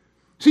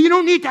 So you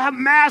don't need to have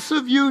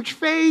massive, huge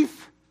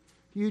faith.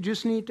 You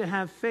just need to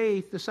have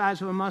faith the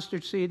size of a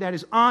mustard seed that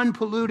is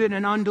unpolluted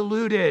and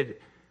undiluted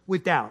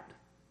with doubt.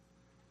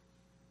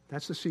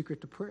 That's the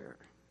secret to prayer.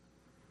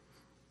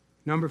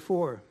 Number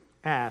 4,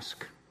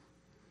 ask.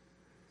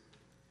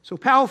 So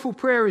powerful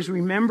prayer is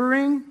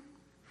remembering.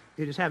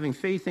 It is having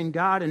faith in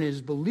God, and it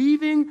is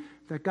believing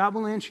that God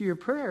will answer your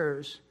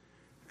prayers.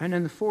 And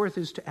then the 4th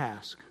is to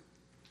ask.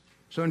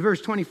 So in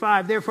verse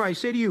 25, therefore I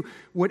say to you,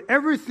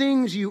 whatever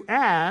things you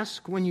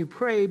ask when you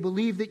pray,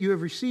 believe that you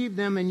have received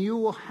them and you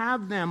will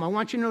have them. I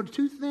want you to know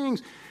 2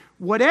 things.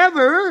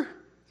 Whatever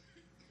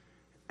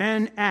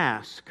and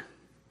ask.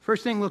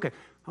 First thing,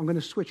 I'm going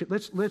to switch it.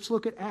 Let's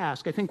look at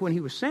ask. I think when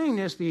he was saying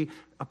this, the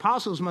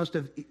apostles must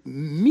have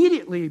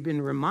immediately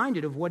been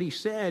reminded of what he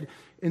said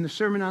in the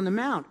Sermon on the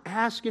Mount.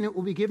 Ask and it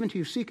will be given to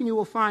you. Seek and you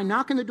will find.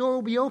 Knock and the door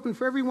will be open.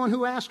 For everyone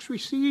who asks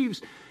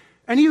receives.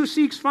 And he who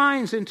seeks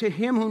finds, and to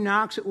him who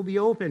knocks it will be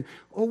open.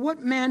 Or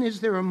what man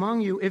is there among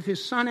you, if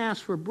his son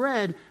asks for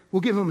bread, will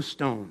give him a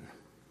stone?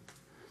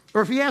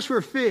 Or if he asks for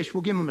a fish,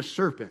 will give him a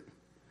serpent?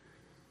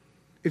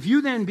 If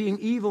you then, being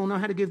evil, know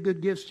how to give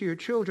good gifts to your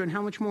children,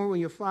 how much more will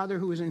your Father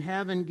who is in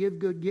heaven give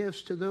good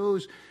gifts to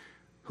those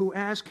who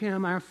ask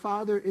him, our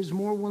Father is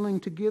more willing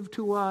to give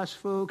to us,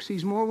 folks.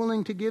 He's more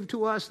willing to give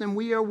to us than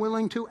we are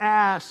willing to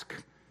ask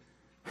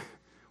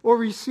or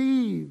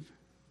receive.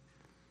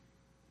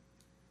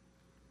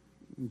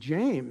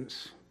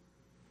 James,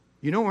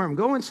 you know where I'm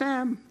going,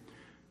 Sam?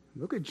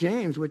 Look at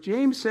James. What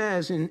James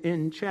says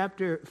in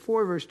chapter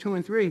 4, verse 2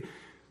 and 3,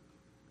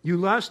 you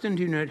lust and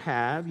do not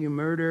have, you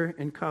murder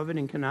and covet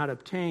and cannot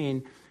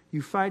obtain,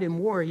 you fight in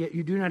war, yet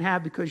you do not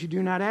have because you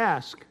do not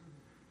ask.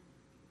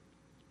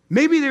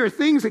 Maybe there are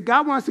things that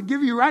God wants to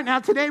give you right now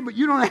today, but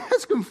you don't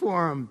ask him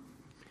for them.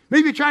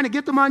 Maybe you're trying to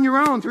get them on your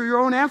own through your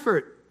own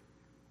effort.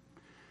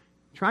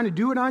 Trying to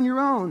do it on your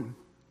own.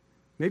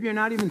 Maybe you're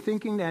not even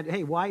thinking that,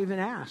 hey, why even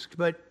ask?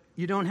 But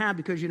you don't have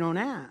because you don't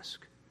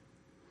ask.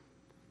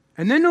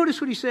 And then notice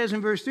what he says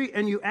in verse 3,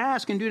 and you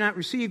ask and do not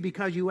receive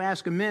because you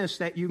ask amiss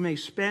that you may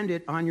spend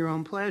it on your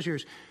own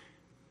pleasures.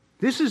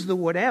 This is the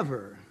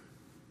whatever,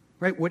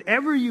 right?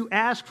 Whatever you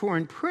ask for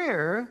in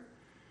prayer,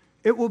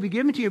 it will be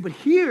given to you. But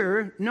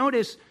here,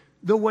 notice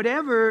the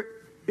whatever,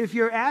 if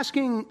you're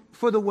asking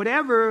for the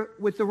whatever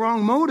with the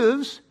wrong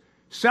motives,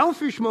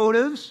 selfish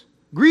motives,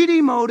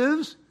 greedy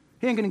motives,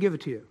 he ain't going to give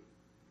it to you.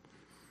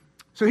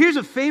 So here's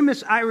a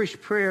famous Irish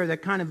prayer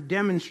that kind of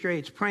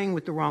demonstrates praying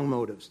with the wrong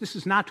motives. This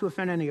is not to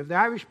offend any of the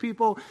Irish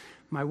people.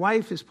 My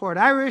wife is part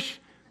Irish.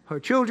 My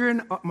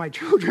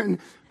children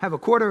have a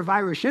quarter of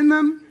Irish in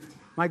them.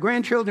 My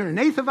grandchildren an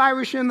eighth of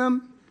Irish in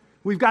them.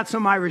 We've got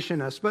some Irish in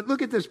us. But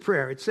look at this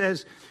prayer. It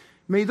says,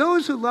 may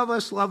those who love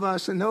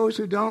us, and those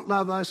who don't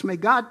love us, may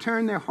God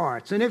turn their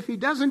hearts. And if he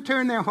doesn't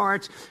turn their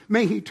hearts,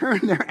 may he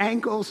turn their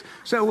ankles,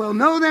 so we'll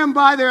know them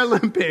by their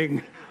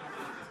limping.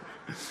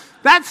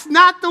 That's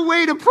not the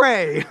way to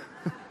pray.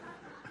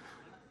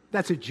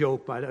 That's a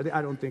joke, but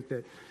I don't think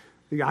that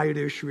the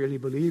Irish really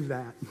believe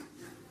that.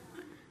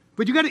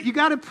 But you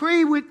got to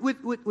pray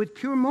with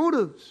pure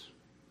motives.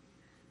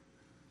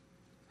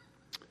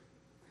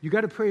 You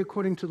got to pray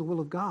according to the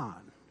will of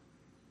God.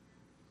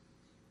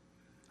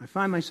 I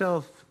find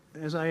myself,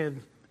 as I have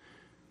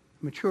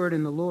matured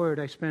in the Lord,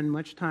 I spend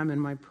much time in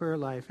my prayer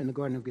life in the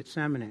Garden of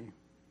Gethsemane.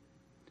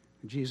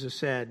 Jesus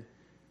said,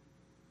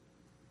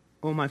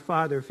 oh, my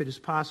Father, if it is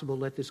possible,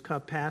 let this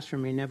cup pass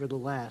from me,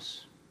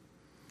 nevertheless.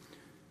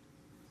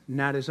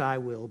 Not as I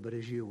will, but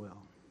as you will.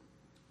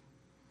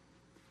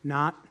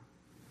 Not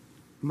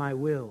my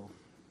will,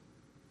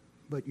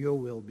 but your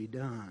will be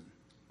done.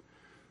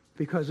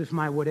 Because if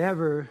my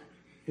whatever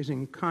is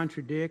it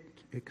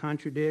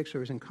contradicts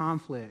or is in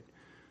conflict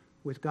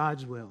with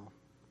God's will,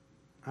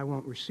 I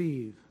won't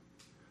receive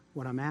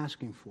what I'm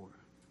asking for.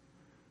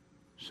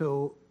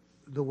 So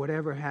the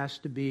whatever has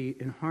to be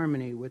in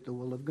harmony with the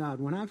will of God.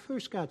 When I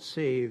first got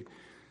saved,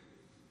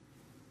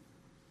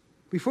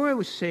 before I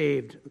was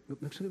saved,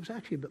 it was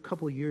actually a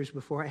couple of years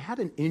before, I had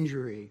an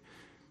injury,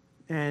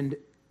 and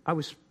I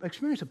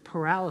experienced a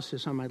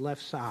paralysis on my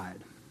left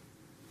side.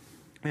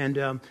 And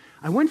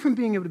I went from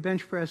being able to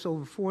bench press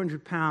over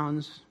 400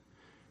 pounds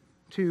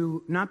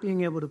to not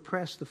being able to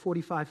press the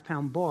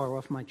 45-pound bar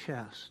off my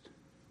chest.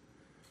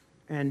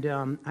 And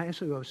I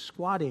was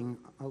squatting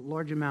a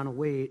large amount of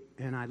weight,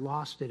 and I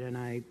lost it, and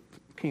I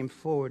came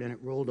forward, and it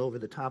rolled over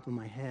the top of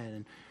my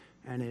head,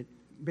 and it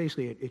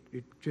basically,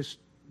 it just,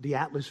 the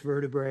atlas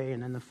vertebrae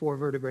and then the four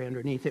vertebrae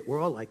underneath it were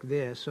all like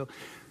this. So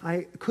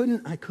I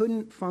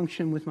couldn't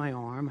function with my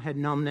arm. I had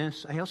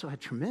numbness. I also had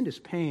tremendous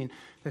pain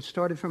that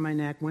started from my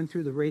neck, went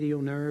through the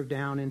radial nerve,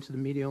 down into the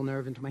medial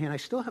nerve, into my hand. I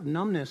still have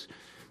numbness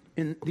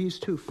in these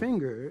two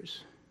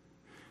fingers,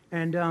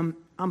 and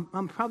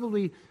I'm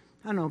probably,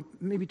 I don't know,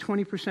 maybe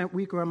 20%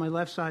 weaker on my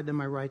left side than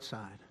my right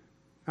side.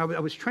 I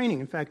was training.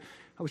 In fact,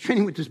 I was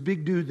training with this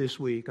big dude this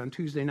week on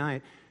Tuesday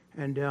night.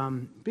 And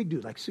big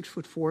dude, like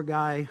 6'4"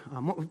 guy,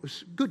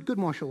 was good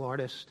martial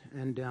artist,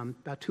 and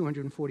about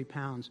 240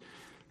 pounds.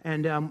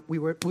 And we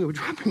were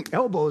dropping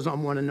elbows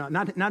on one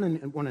another, not in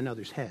one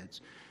another's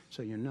heads,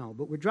 so you know.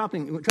 But we're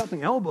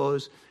dropping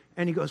elbows,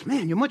 and he goes,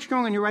 "Man, you're much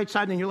stronger on your right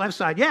side than your left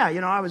side." Yeah,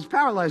 I was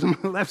paralyzed on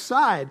my left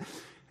side.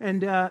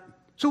 And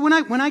so when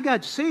I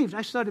got saved,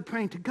 I started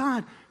praying to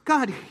God,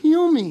 God,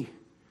 heal me.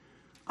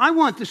 I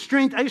want the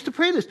strength. I used to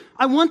pray this.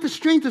 I want the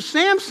strength of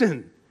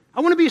Samson. I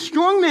want to be a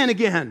strong man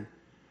again.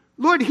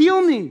 Lord,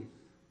 heal me.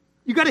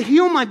 You got to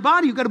heal my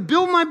body. You got to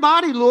build my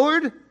body,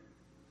 Lord.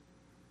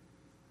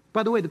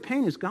 By the way, the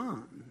pain is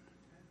gone.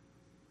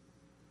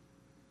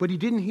 But he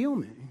didn't heal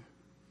me.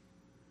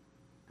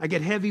 I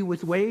get heavy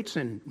with weights,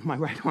 and my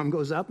right arm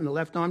goes up and the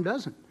left arm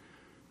doesn't.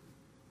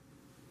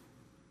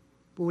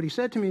 But what he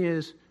said to me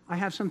is, I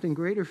have something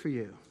greater for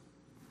you.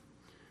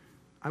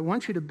 I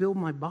want you to build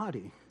my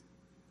body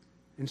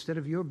instead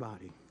of your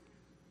body.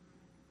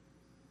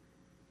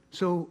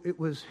 So it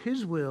was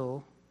his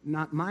will,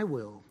 not my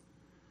will,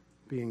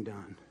 being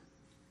done.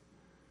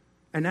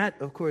 And that,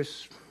 of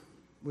course,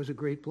 was a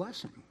great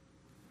blessing.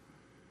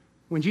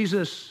 When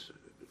Jesus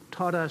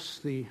taught us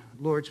the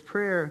Lord's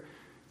Prayer,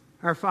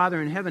 our Father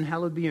in heaven,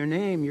 hallowed be your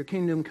name, your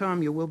kingdom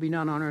come, your will be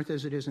done on earth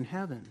as it is in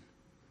heaven.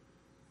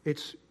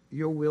 It's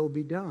your will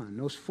be done.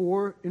 Those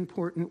four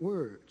important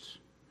words.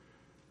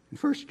 In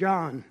 1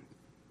 John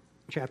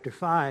chapter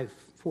 5,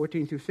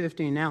 14 through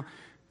 15. Now,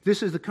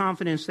 this is the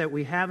confidence that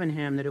we have in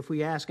him, that if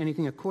we ask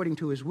anything according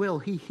to his will,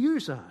 he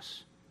hears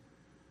us.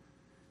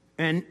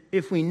 And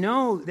if we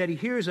know that he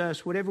hears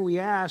us, whatever we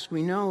ask,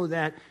 we know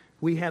that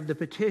we have the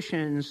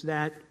petitions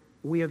that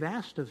we have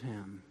asked of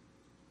him.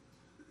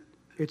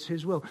 It's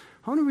his will.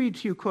 I want to read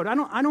to you a quote. I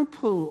don't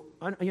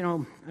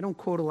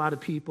quote a lot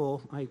of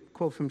people. I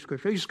quote from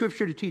Scripture. I use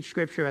Scripture to teach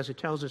Scripture, as it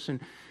tells us in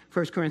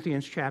 1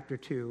 Corinthians chapter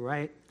 2,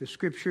 right? The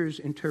Scriptures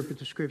interpret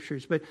the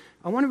Scriptures. But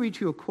I want to read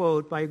to you a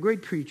quote by a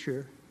great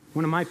preacher,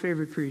 one of my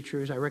favorite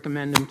preachers. I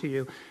recommend him to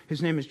you.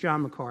 His name is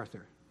John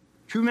MacArthur.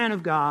 True man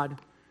of God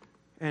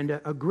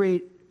and a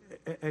great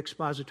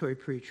expository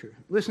preacher.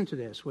 Listen to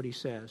this, what he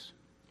says.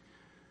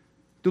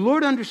 The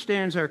Lord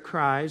understands our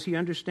cries. He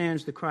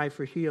understands the cry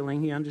for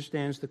healing. He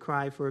understands the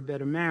cry for a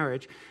better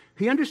marriage.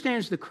 He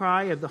understands the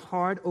cry of the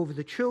heart over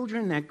the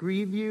children that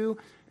grieve you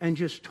and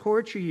just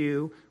torture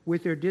you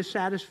with their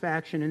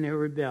dissatisfaction and their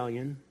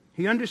rebellion.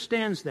 He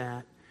understands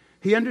that.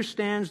 He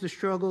understands the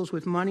struggles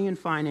with money and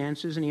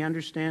finances, and he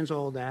understands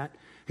all that.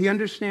 He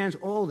understands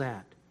all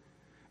that.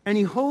 And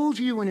he holds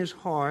you in his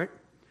heart,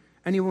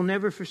 and he will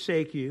never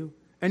forsake you.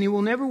 And he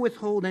will never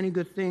withhold any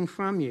good thing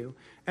from you.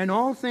 And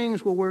all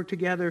things will work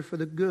together for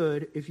the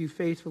good if you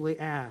faithfully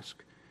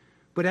ask.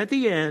 But at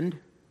the end,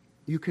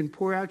 you can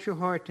pour out your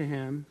heart to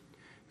him.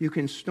 You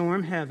can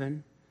storm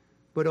heaven,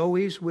 but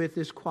always with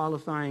this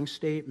qualifying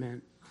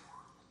statement,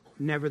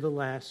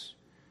 nevertheless,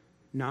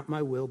 not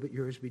my will, but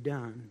yours be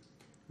done.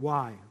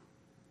 Why?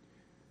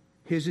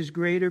 His is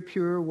greater,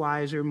 purer,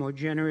 wiser, more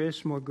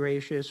generous, more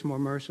gracious, more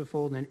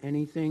merciful than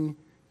anything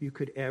you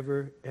could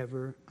ever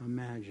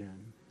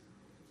imagine.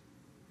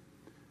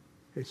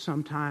 It's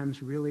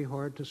sometimes really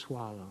hard to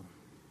swallow.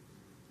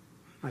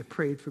 I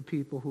prayed for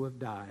people who have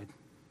died.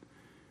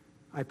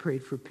 I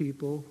prayed for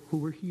people who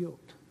were healed.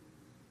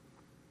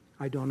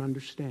 I don't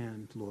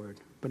understand, Lord,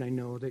 but I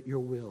know that your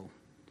will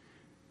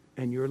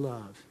and your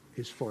love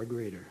is far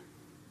greater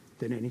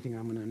than anything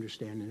I'm going to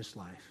understand in this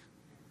life.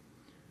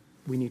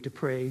 We need to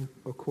pray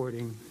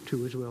according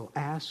to his will.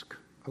 Ask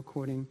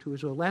according to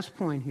his will. Last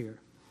point here,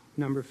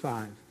 number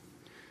 5,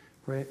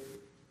 right,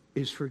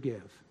 is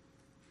forgive.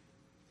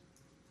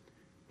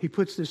 He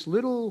puts this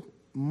little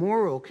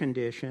moral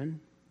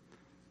condition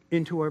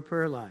into our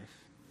prayer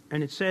life.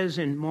 And it says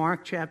in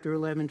Mark chapter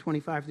 11,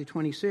 25 through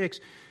 26,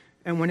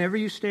 and whenever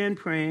you stand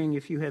praying,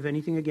 if you have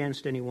anything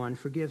against anyone,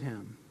 forgive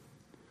him.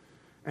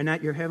 And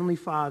that your heavenly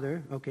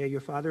Father, your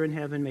Father in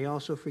heaven, may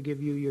also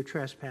forgive you your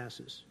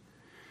trespasses.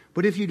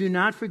 But if you do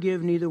not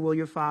forgive, neither will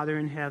your Father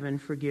in heaven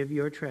forgive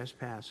your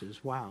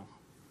trespasses. Wow.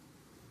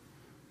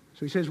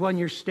 So he says, when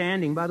you're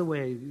standing, by the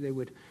way, they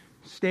would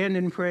stand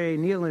and pray,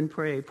 kneel and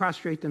pray,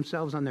 prostrate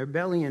themselves on their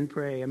belly and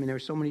pray. I mean, there are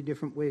so many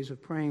different ways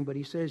of praying, but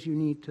he says you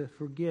need to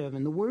forgive.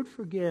 And the word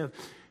forgive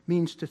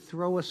means to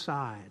throw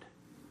aside.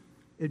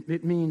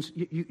 It means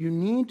you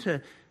need to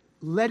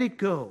let it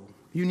go.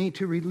 You need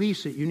to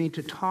release it. You need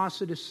to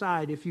toss it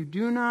aside. If you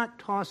do not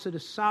toss it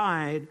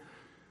aside,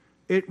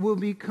 it will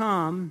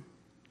become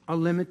a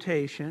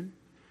limitation.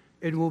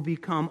 It will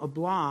become a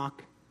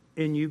block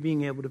in you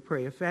being able to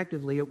pray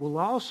effectively. It will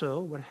also,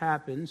 what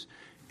happens,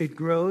 it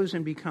grows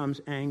and becomes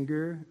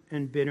anger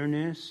and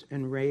bitterness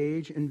and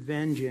rage and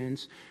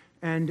vengeance.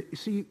 And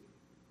see,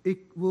 it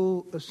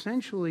will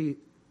essentially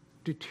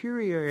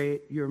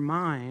deteriorate your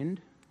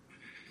mind,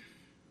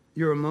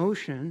 your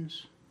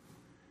emotions,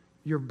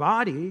 your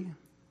body,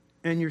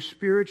 and your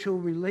spiritual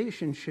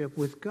relationship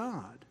with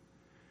God.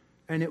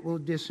 And it will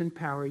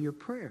disempower your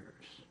prayers.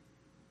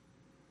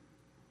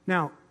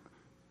 Now,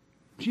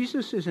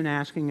 Jesus isn't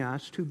asking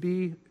us to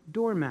be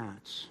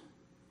doormats.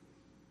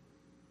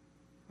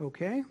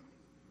 Okay?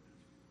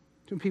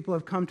 Some people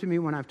have come to me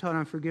when I've taught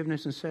on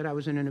forgiveness and said I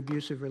was in an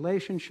abusive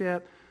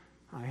relationship.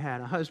 I had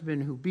a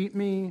husband who beat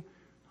me.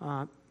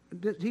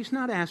 He's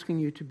not asking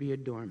you to be a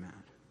doormat.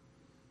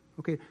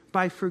 Okay?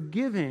 By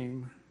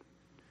forgiving,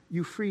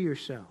 you free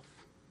yourself.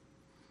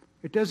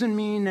 It doesn't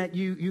mean that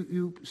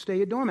you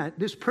stay a doormat.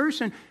 This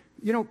person,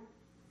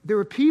 there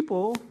are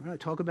people, I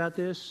talk about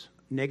this,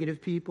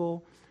 negative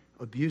people,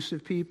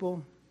 abusive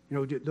people.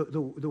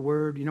 The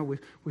word,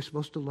 we're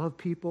supposed to love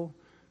people.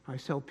 I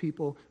tell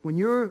people, when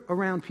you're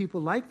around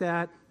people like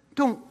that,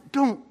 don't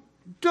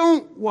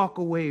walk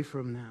away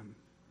from them.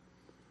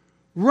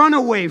 Run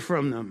away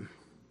from them.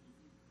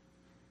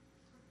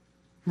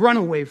 Run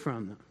away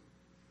from them.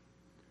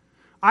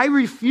 I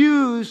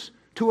refuse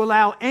to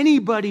allow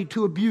anybody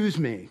to abuse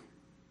me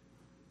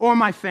or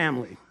my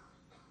family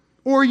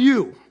or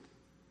you.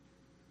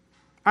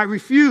 I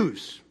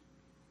refuse.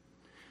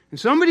 And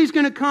somebody's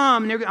going to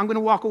come and I'm going to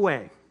walk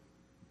away.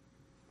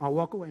 I'll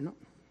walk away. No,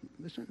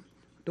 listen.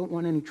 Don't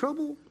want any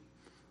trouble.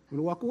 I'm going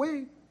to walk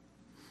away.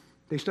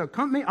 They start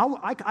coming.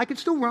 I could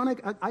still run.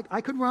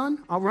 I could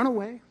run. I'll run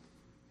away.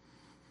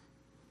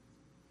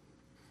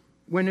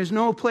 When there's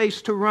no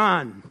place to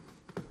run.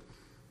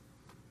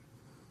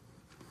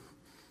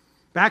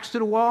 Backs to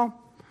the wall.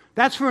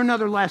 That's for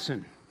another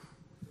lesson.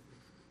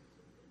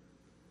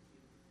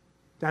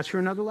 That's for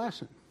another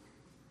lesson.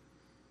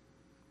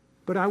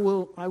 But I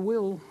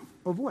will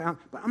avoid.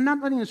 But I'm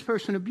not letting this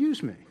person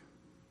abuse me.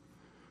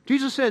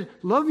 Jesus said,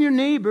 love your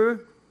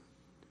neighbor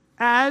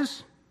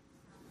as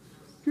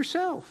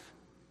yourself.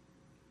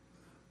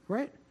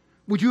 Right?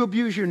 Would you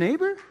abuse your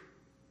neighbor?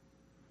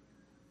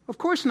 Of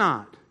course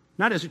not.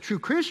 Not as a true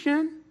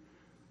Christian.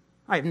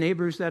 I have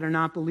neighbors that are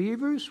not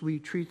believers. We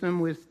treat them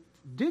with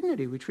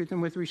dignity. We treat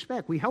them with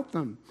respect. We help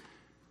them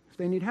if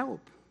they need help.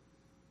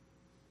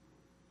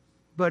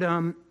 But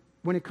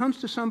when it comes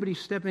to somebody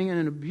stepping in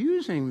and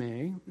abusing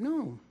me,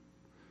 no.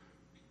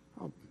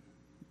 I'll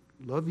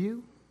love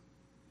you,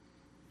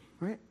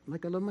 right?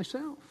 Like I love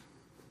myself.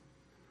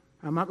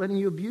 I'm not letting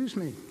you abuse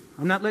me.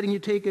 I'm not letting you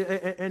take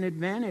an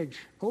advantage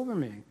over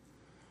me.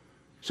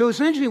 So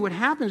essentially what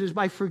happens is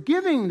by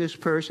forgiving this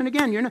person,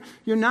 again,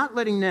 you're not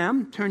letting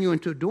them turn you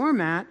into a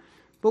doormat,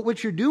 but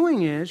what you're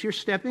doing is you're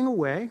stepping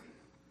away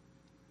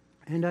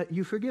and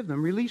you forgive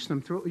them, release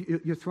them.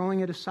 You're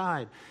throwing it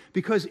aside.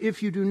 Because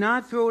if you do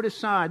not throw it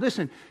aside,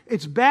 listen,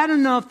 it's bad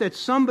enough that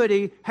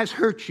somebody has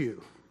hurt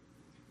you.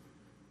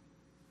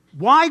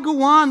 Why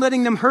go on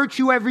letting them hurt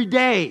you every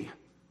day?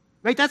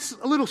 Right? That's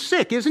a little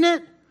sick, isn't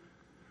it?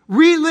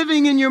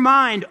 Reliving in your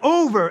mind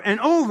over and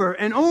over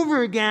and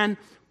over again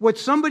what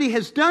somebody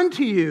has done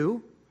to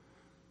you,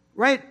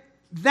 right?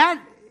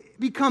 That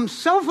becomes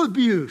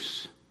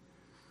self-abuse.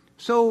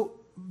 So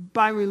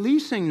by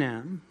releasing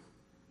them,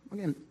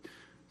 again,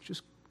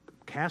 just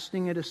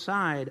casting it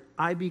aside,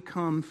 I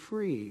become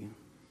free.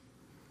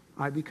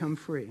 I become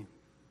free.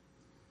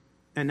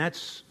 And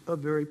that's a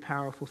very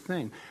powerful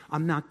thing.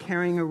 I'm not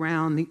carrying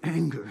around the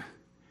anger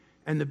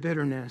and the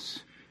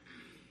bitterness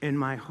in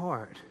my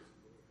heart.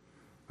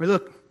 Or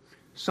look,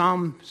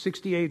 Psalm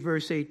 68,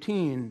 verse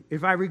 18,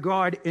 if I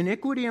regard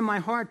iniquity in my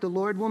heart, the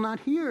Lord will not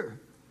hear.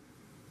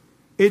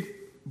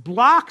 It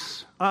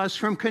blocks us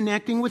from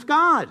connecting with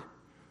God.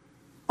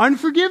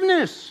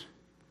 Unforgiveness.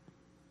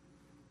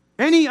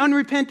 Any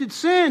unrepented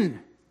sin,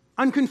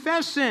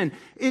 unconfessed sin,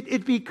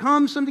 it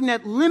becomes something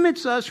that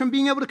limits us from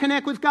being able to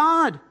connect with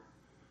God.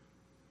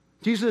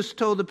 Jesus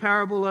told the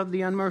parable of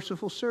the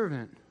unmerciful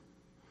servant.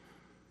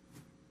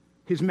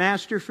 His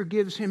master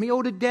forgives him. He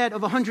owed a debt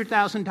of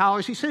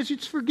 $100,000. He says,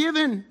 it's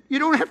forgiven. You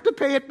don't have to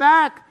pay it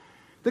back.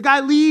 The guy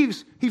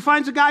leaves. He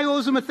finds a guy who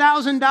owes him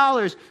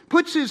 $1,000,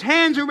 puts his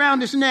hands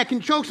around his neck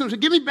and chokes him, says,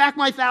 give me back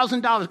my $1,000.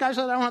 The guy says,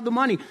 I don't have the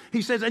money.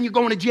 He says, then you're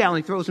going to jail.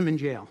 And he throws him in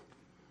jail.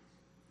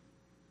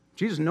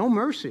 Jesus, no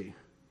mercy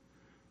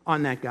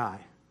on that guy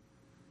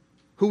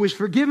who was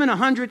forgiven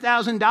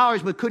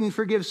 $100,000 but couldn't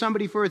forgive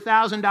somebody for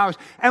 $1,000.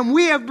 And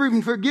we have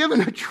been forgiven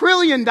 $1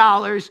 trillion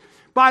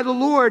by the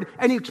Lord,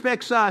 and He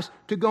expects us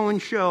to go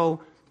and show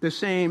the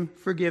same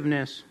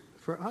forgiveness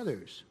for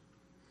others.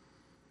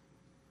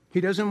 He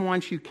doesn't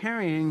want you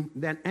carrying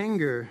that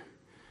anger,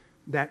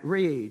 that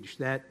rage,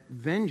 that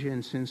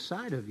vengeance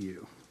inside of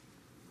you.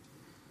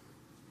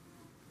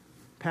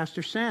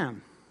 Pastor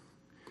Sam,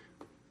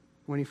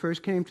 when he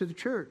first came to the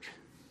church,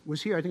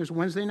 was here, I think it was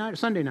Wednesday night or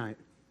Sunday night.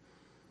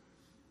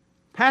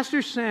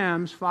 Pastor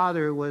Sam's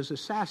father was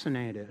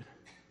assassinated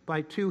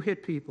by 2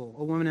 hit people,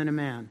 a woman and a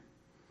man.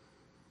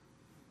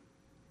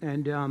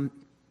 And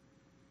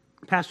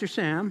Pastor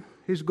Sam,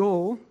 his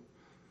goal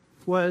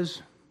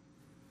was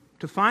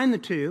to find the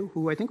 2,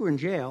 who I think were in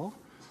jail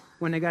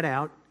when they got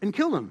out, and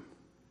kill them.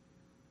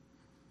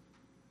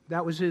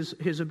 That was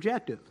his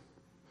objective.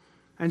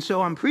 And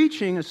so I'm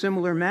preaching a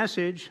similar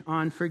message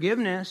on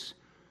forgiveness,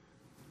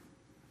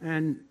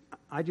 and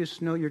I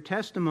just know your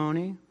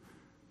testimony.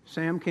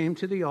 Sam came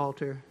to the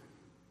altar,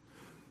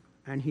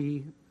 and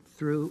he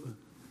threw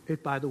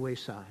it by the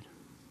wayside,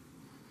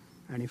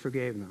 and he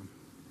forgave them.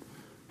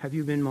 Have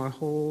you been more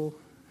whole,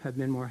 have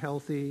been more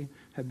healthy,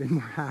 have been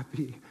more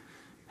happy,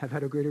 have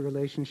had a greater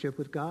relationship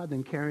with God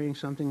than carrying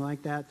something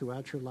like that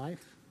throughout your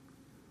life?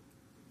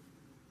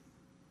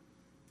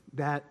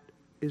 That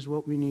is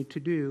what we need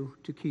to do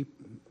to keep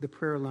the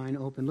prayer line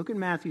open. Look at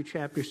Matthew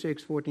chapter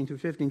 6, 14 through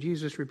 15.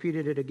 Jesus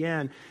repeated it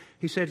again.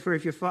 He said, for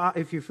if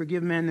you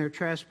forgive men their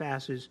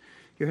trespasses,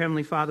 your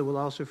heavenly Father will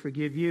also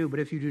forgive you. But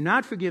if you do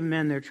not forgive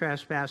men their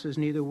trespasses,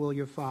 neither will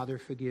your Father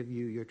forgive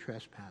you your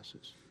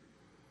trespasses.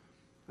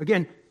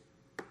 Again,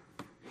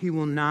 He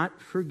will not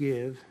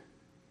forgive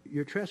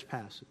your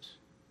trespasses.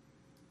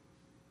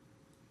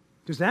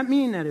 Does that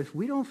mean that if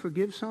we don't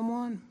forgive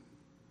someone,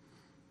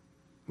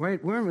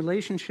 right, we're in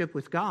relationship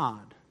with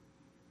God?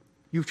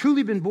 You've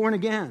truly been born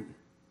again.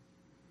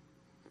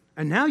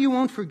 And now you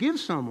won't forgive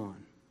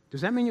someone.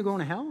 Does that mean you're going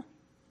to hell?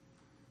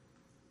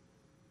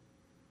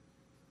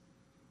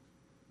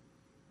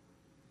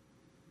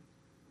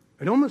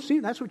 It almost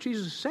seems that's what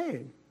Jesus is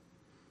saying.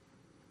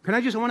 I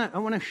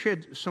want to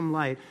shed some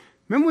light.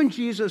 Remember when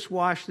Jesus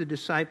washed the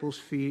disciples'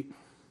 feet?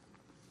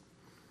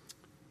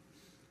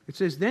 It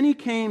says, then he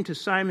came to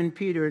Simon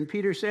Peter, and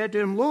Peter said to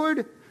him,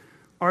 Lord,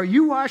 are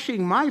you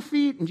washing my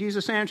feet? And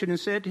Jesus answered and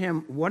said to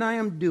him, what I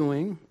am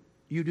doing,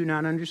 you do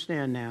not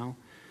understand now,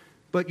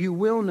 but you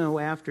will know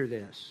after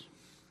this.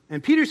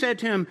 And Peter said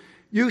to him,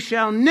 you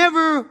shall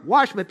never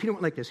wash. But Peter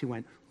went like this. He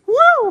went,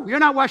 woo, you're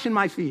not washing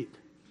my feet.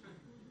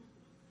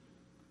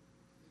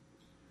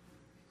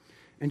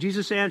 And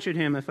Jesus answered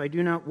him, if I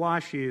do not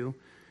wash you,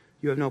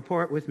 you have no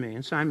part with me.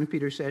 And Simon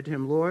Peter said to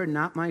him, Lord,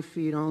 not my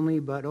feet only,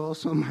 but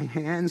also my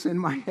hands and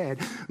my head.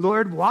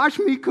 Lord, wash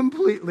me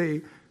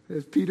completely.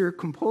 As Peter,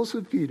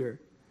 compulsive Peter.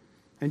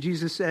 And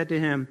Jesus said to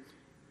him,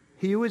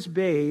 he who is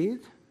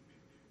bathed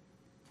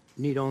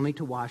need only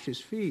to wash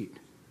his feet,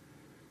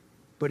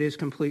 but is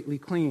completely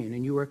clean.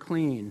 And you are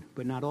clean,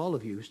 but not all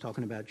of you. He's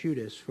talking about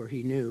Judas, for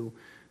he knew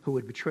who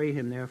would betray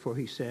him. Therefore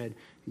he said,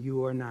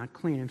 you are not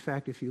clean. In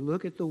fact, if you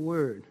look at the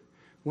word,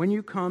 when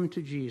you come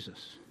to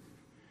Jesus,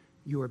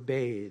 you are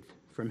bathed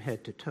from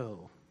head to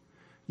toe.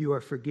 You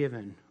are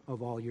forgiven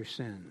of all your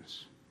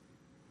sins.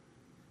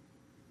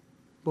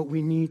 But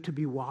we need to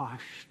be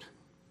washed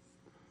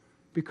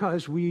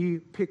because we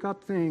pick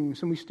up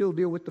things and we still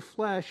deal with the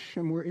flesh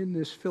and we're in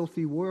this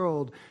filthy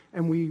world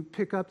and we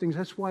pick up things.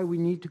 That's why we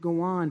need to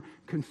go on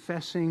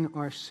confessing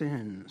our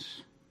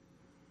sins.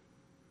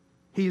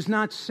 He is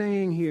not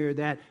saying here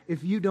that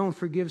if you don't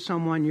forgive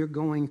someone, you're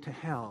going to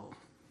hell.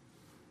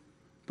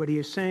 But he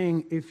is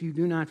saying if you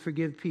do not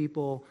forgive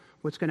people,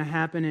 what's going to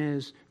happen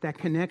is that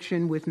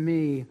connection with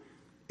me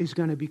is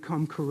going to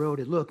become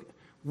corroded. Look,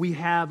 we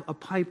have a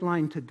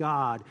pipeline to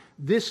God.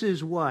 This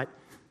is what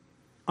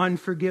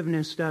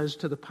unforgiveness does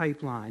to the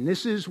pipeline.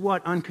 This is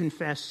what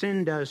unconfessed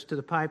sin does to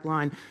the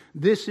pipeline.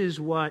 This is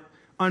what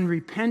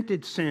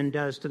unrepented sin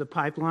does to the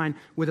pipeline,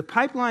 where the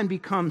pipeline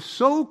becomes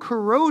so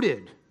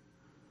corroded,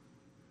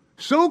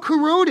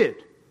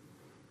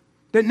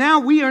 that now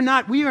we are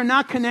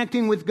not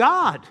connecting with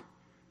God.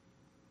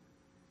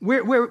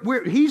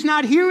 He's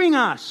not hearing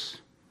us.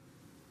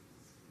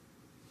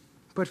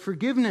 But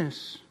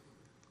forgiveness,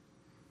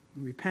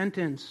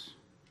 repentance,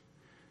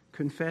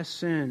 confess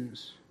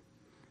sins,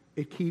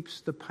 it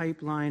keeps the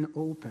pipeline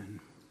open.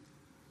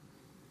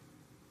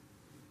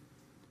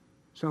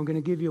 So I'm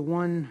going to give you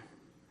one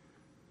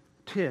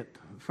tip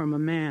from a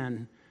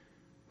man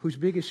whose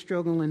biggest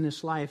struggle in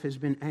this life has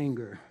been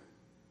anger.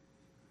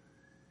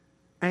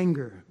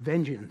 Anger,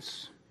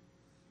 vengeance.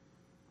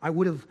 I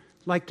would have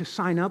liked to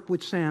sign up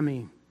with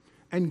Sammy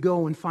and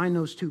go and find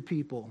those two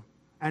people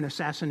and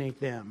assassinate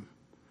them.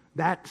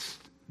 That's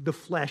the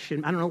flesh.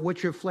 And I don't know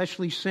what your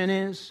fleshly sin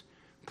is.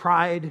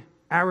 Pride,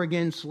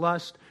 arrogance,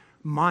 lust.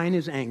 Mine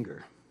is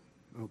anger.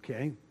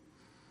 Okay?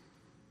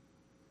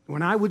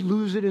 When I would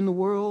lose it in the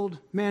world,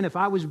 man, if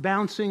I was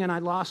bouncing and I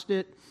lost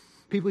it,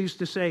 people used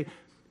to say,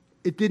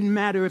 it didn't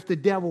matter if the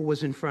devil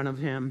was in front of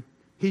him.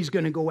 He's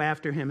going to go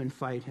after him and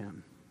fight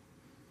him.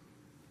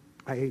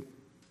 I,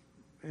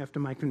 after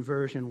my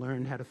conversion,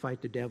 learned how to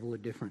fight the devil a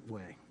different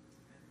way.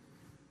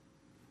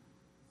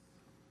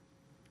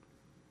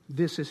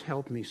 This has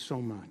helped me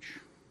so much.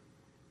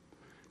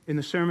 In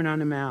the Sermon on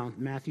the Mount,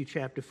 Matthew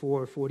chapter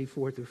 4,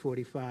 44 through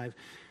 45,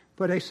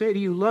 but I say to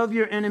you, love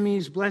your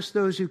enemies, bless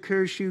those who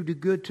curse you, do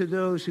good to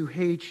those who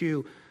hate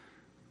you.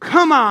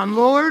 Come on,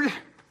 Lord.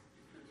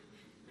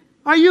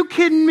 Are you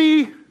kidding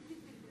me?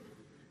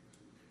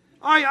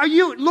 Are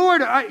you,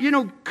 Lord,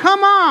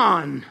 come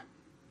on.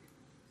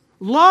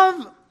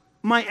 Love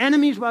my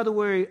enemies. By the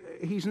way,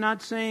 he's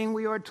not saying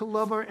we are to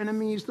love our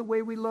enemies the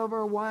way we love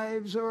our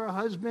wives or our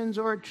husbands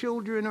or our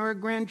children or our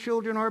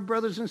grandchildren or our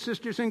brothers and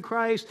sisters in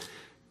Christ.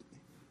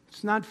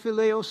 It's not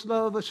phileos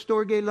love, a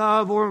storge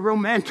love, or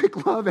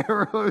romantic love,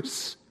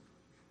 eros.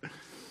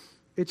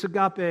 It's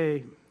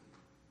agape.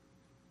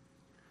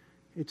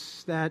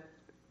 It's that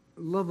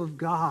love of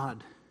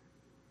God,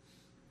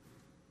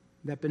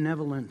 that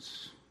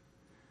benevolence.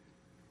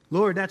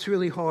 Lord, that's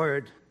really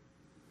hard.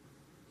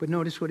 But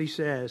notice what he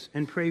says,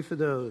 and pray for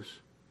those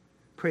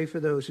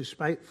who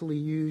spitefully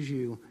use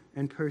you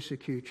and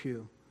persecute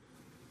you.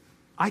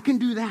 I can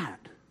do that.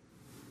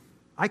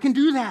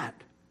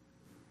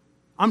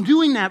 I'm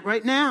doing that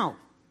right now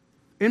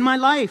in my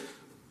life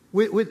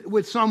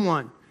with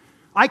someone.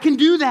 I can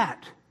do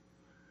that.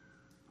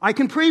 I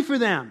can pray for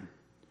them.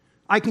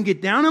 I can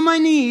get down on my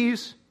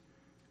knees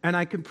and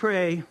I can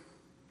pray,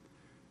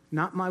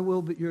 not my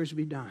will but yours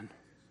be done.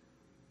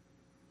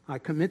 I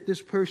commit this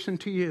person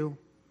to you.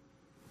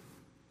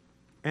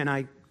 And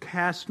I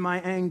cast my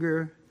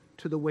anger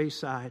to the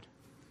wayside,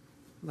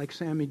 like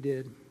Sammy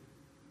did.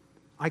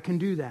 I can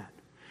do that.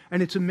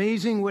 And it's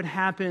amazing what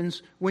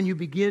happens when you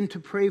begin to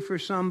pray for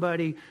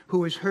somebody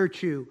who has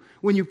hurt you,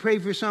 when you pray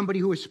for somebody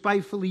who has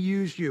spitefully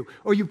used you,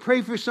 or you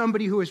pray for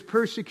somebody who has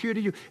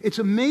persecuted you. It's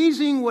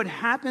amazing what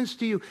happens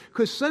to you,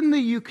 because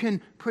suddenly you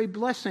can pray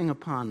blessing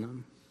upon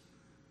them.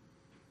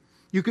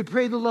 You could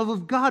pray the love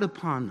of God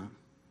upon them.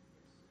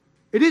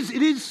 It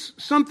is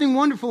something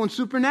wonderful and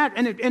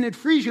supernatural, and it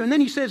frees you. And then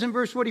he says in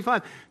verse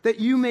 45, that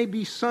you may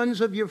be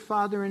sons of your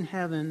Father in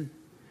heaven,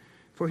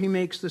 for he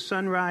makes the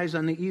sun rise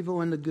on the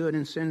evil and the good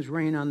and sends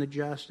rain on the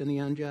just and the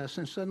unjust.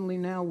 And suddenly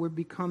now we're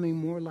becoming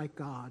more like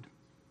God.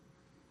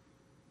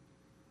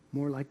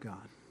 More like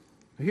God.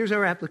 Here's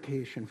our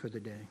application for the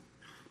day.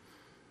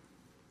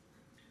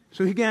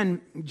 So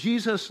again,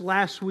 Jesus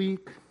last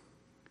week,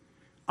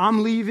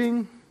 I'm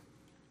leaving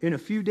in a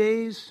few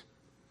days.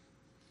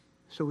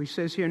 So he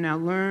says here, now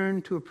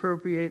learn to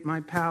appropriate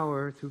my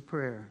power through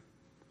prayer.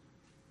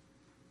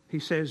 He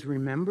says,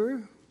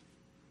 remember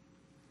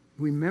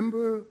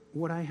remember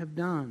what I have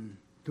done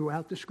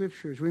throughout the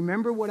Scriptures.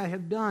 Remember what I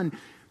have done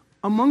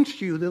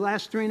amongst you the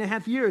last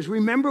 3.5 years.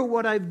 Remember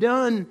what I've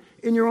done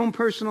in your own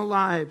personal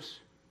lives.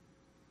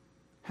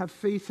 Have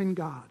faith in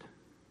God.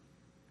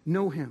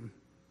 Know Him.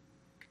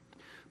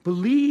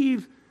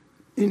 Believe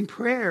in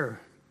prayer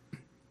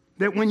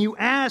that when you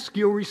ask,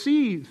 you'll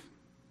receive.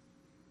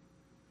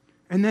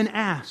 And then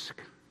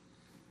ask.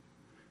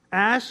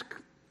 Ask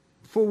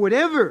for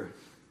whatever,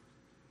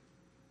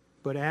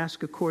 but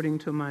ask according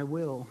to my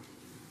will.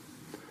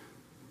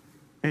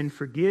 And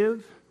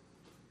forgive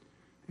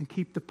and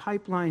keep the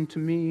pipeline to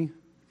me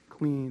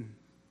clean,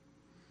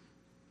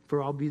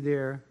 for I'll be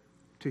there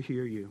to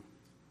hear you.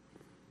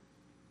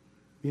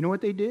 You know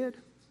what they did?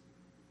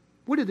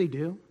 What did they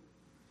do?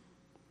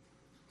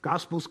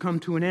 Gospels come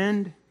to an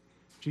end.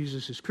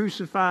 Jesus is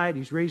crucified.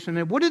 He's raised from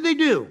the dead. What did they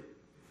do?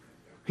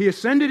 He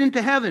ascended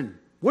into heaven.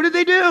 What did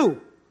they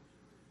do?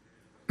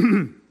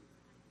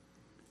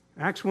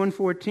 Acts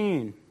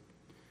 1:14.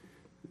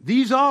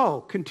 These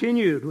all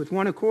continued with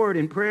one accord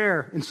in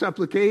prayer and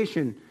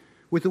supplication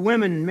with the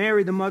women,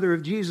 Mary, the mother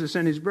of Jesus,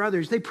 and his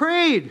brothers. They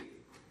prayed.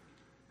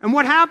 And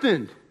what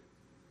happened?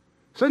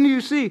 Suddenly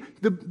you see,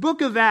 the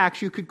book of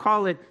Acts, you could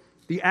call it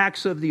the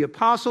Acts of the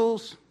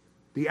Apostles,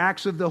 the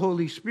Acts of the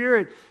Holy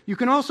Spirit. You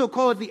can also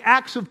call it the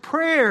Acts of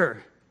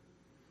Prayer.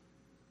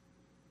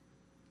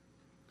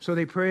 So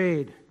they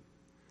prayed.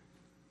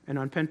 And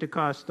on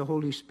Pentecost, the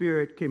Holy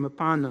Spirit came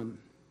upon them.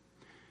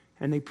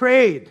 And they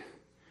prayed.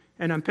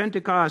 And on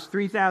Pentecost,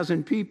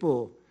 3,000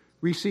 people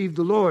received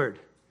the Lord.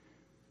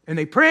 And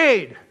they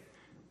prayed.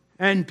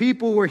 And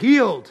people were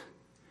healed.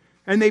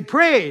 And they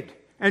prayed.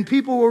 And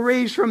people were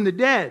raised from the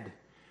dead.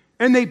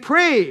 And they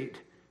prayed.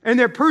 And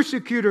their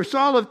persecutor,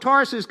 Saul of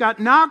Tarsus, got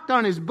knocked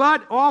on his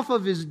butt off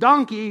of his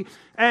donkey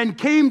and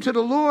came to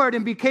the Lord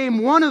and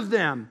became one of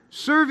them,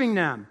 serving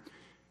them.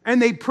 And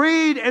they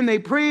prayed, and they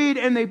prayed,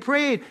 and they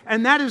prayed.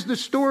 And that is the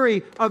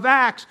story of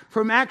Acts.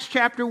 From Acts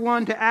chapter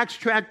 1 to Acts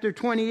chapter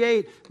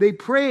 28, they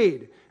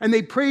prayed. And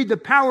they prayed the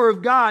power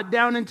of God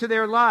down into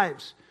their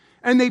lives.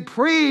 And they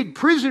prayed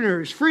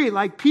prisoners free,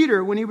 like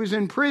Peter when he was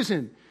in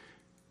prison.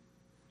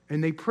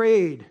 And they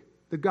prayed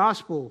the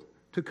gospel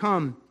to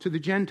come to the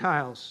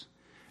Gentiles.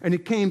 And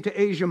it came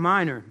to Asia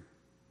Minor.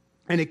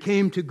 And it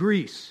came to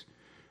Greece.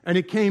 And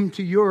it came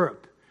to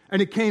Europe.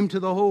 And it came to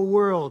the whole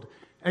world.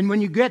 And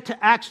when you get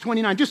to Acts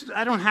 29,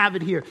 I don't have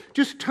it here.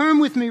 Just turn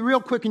with me real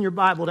quick in your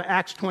Bible to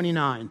Acts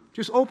 29.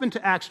 Just open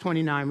to Acts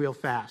 29 real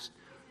fast.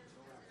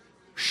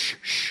 Shh,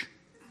 shh.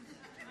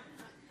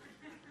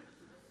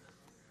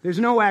 There's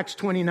no Acts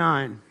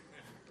 29.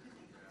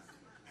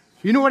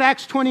 You know what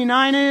Acts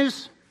 29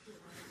 is?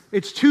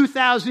 It's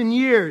 2,000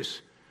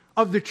 years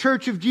of the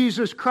Church of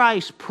Jesus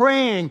Christ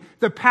praying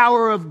the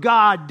power of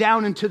God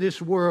down into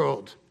this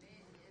world.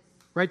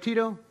 Right,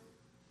 Tito?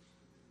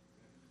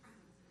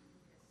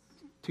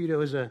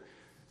 Tito is a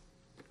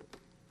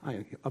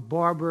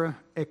barber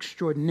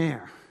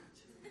extraordinaire.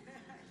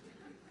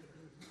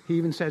 He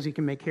even says he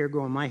can make hair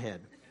grow on my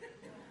head.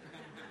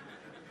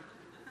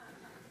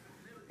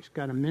 He's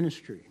got a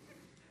ministry,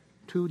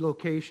 2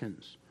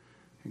 locations,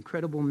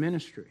 incredible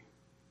ministry.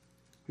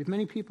 We have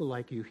many people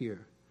like you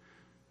here,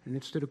 and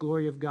it's to the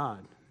glory of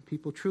God.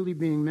 People truly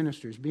being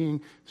ministers,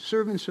 being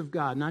servants of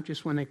God, not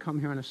just when they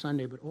come here on a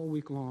Sunday, but all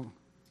week long.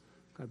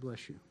 God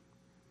bless you.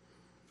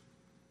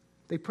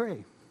 They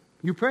pray.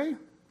 You pray?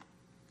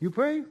 You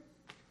pray?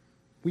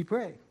 We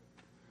pray.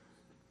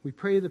 We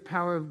pray the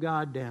power of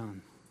God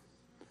down.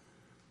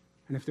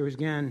 And if there is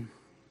again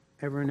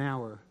ever an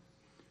hour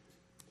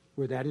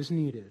where that is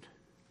needed,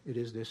 it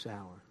is this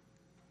hour.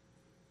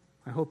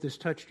 I hope this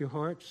touched your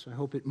hearts. I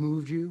hope it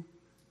moved you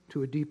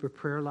to a deeper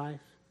prayer life,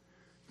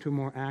 to a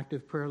more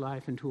active prayer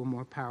life, and to a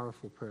more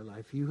powerful prayer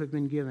life. You have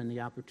been given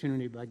the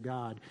opportunity by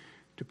God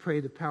to pray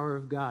the power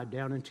of God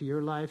down into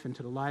your life,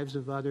 into the lives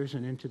of others,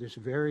 and into this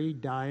very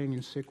dying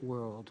and sick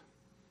world.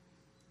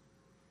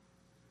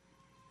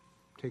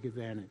 Take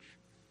advantage.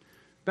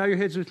 Bow your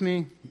heads with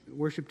me. The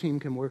worship team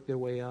can work their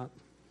way up.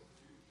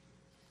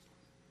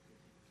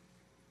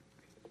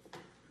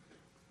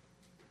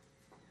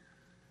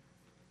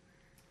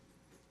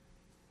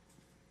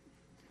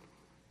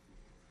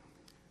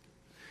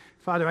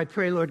 Father, I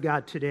pray, Lord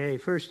God, today,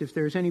 first, if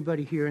there's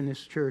anybody here in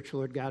this church,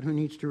 Lord God, who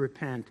needs to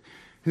repent,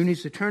 who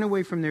needs to turn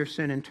away from their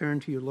sin and turn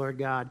to you, Lord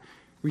God,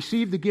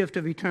 receive the gift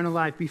of eternal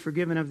life, be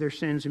forgiven of their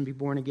sins, and be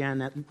born again,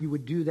 that you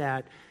would do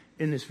that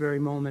in this very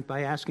moment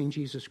by asking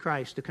Jesus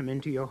Christ to come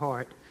into your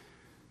heart,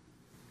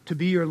 to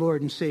be your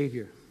Lord and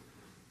Savior.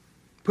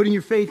 Putting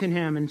your faith in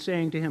Him and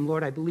saying to Him,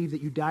 Lord, I believe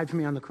that you died for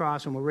me on the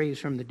cross and were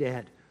raised from the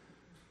dead.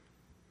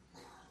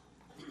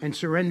 And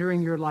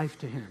surrendering your life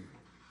to Him.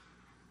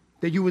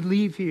 That you would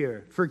leave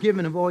here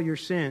forgiven of all your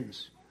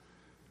sins,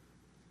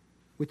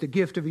 with the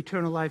gift of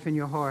eternal life in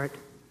your heart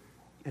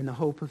and the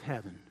hope of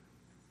heaven.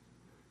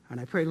 And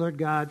I pray, Lord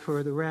God,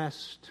 for the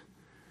rest.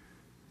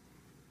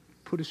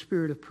 Put a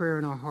spirit of prayer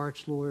in our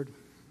hearts, Lord.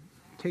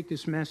 Take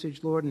this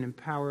message, Lord, and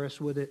empower us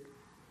with it.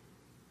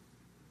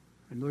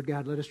 And Lord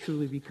God, let us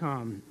truly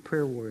become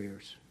prayer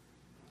warriors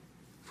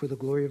for the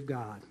glory of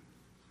God.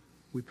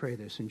 We pray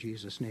this in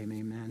Jesus' name,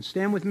 amen.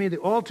 Stand with me. The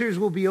altars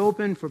will be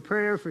open for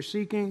prayer, for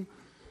seeking.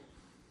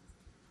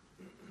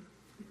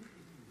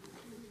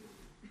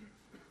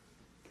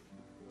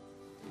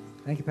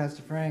 Thank you,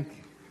 Pastor Frank.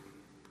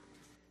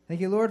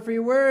 Thank you, Lord, for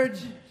your word.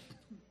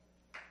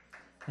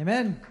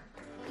 Amen.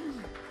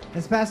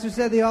 As Pastor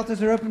said, the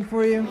altars are open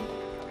for you.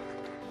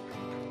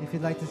 If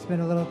you'd like to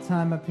spend a little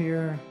time up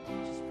here,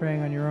 just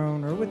praying on your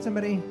own or with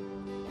somebody.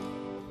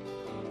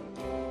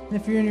 And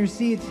if you're in your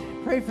seat,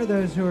 pray for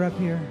those who are up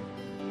here.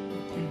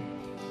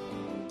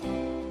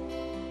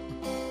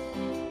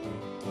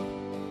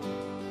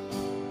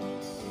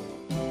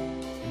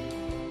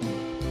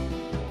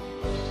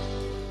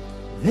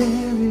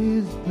 There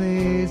is a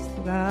place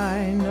that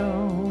I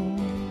know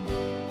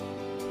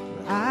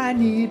where I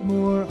need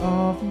more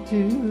often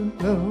to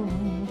go.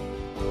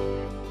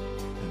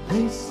 A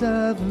place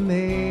of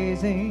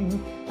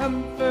amazing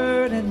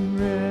comfort and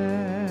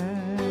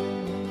rest.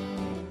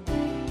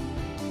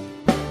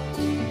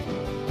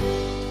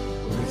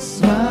 Where a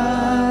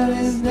smile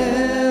is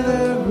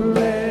never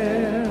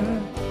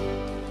rare.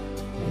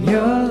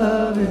 Your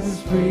love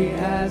is free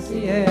as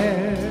the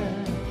air.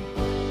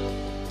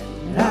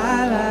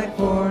 I lack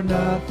for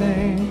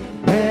nothing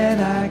when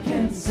I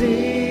can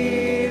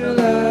see the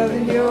love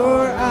in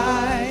your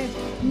eyes.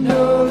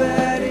 Know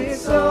that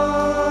it's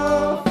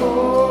all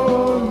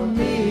for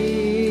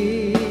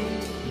me.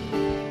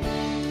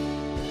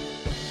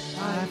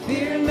 I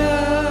fear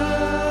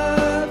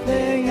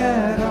nothing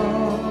at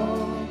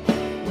all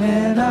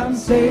when I'm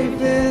safe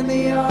in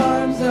the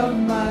arms of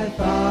my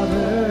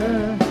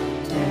Father.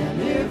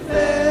 And if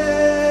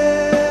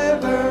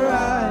ever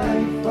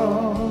I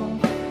fall,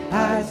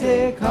 I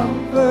take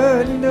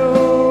comfort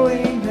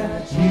knowing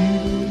that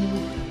you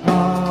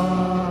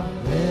are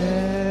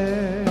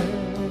there.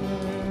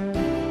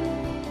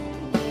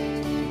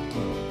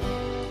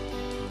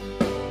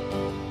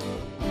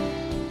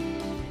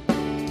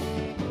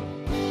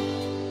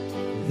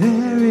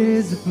 There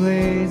is a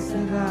place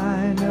that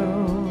I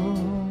know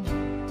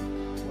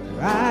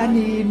where I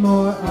need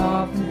more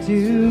often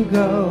to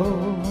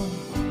go.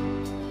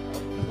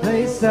 A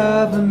place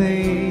of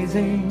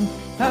amazing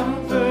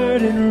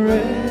comfort and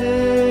rest.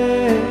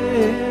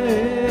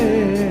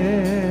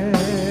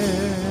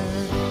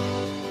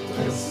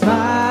 A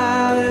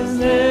smile is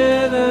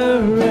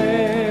never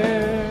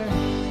rare,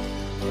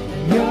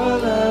 and your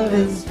love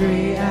is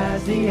free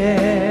as the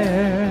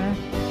air.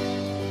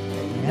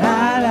 And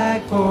I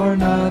lack for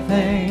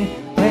nothing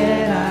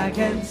when I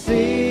can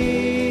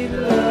see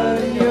the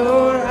love in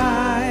your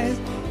eyes.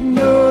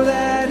 Know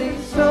that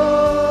it's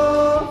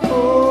all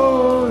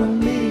for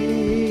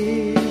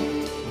me.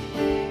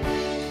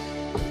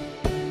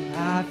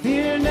 I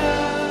fear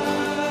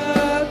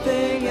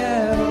nothing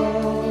at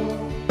all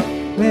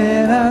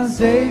when I'm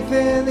safe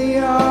in the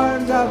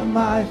arms of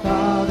my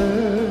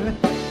Father.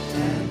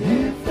 And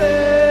if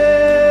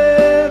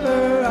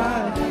ever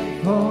I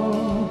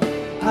fall,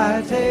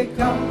 I take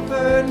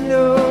comfort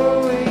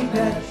knowing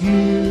that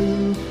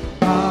you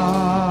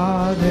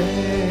are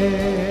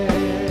there.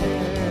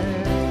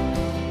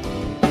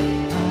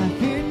 I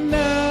fear nothing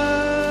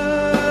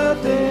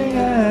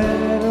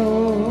at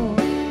all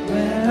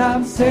when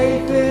I'm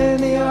safe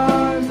in the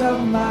arms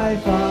of my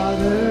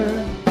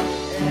Father.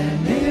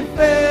 And if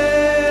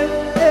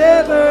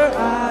ever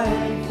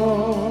I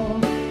fall,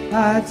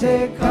 I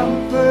take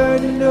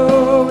comfort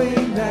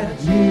knowing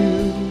that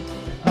you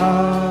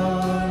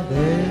are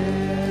there.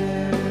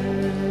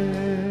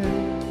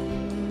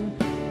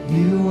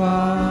 You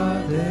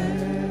are there.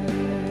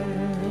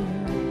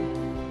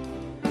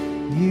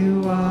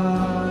 You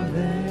are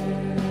there.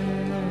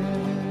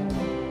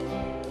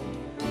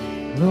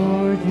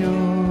 Lord,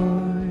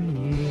 you're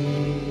here.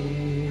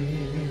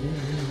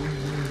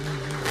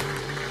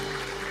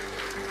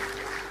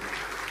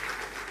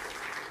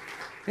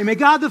 And may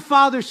God the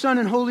Father, Son,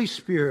 and Holy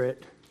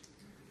Spirit,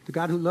 the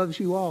God who loves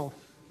you all,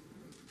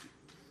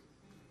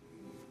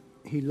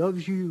 He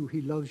loves you,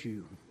 He loves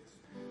you.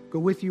 Go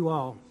with you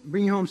all.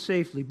 Bring you home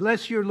safely.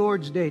 Bless your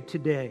Lord's Day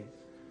today.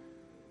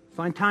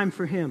 Find time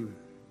for Him.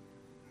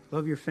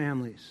 Love your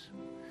families.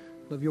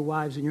 Love your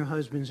wives and your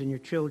husbands and your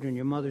children,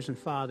 your mothers and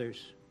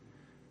fathers.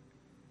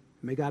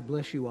 May God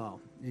bless you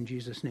all. In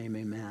Jesus' name,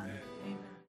 amen. Amen.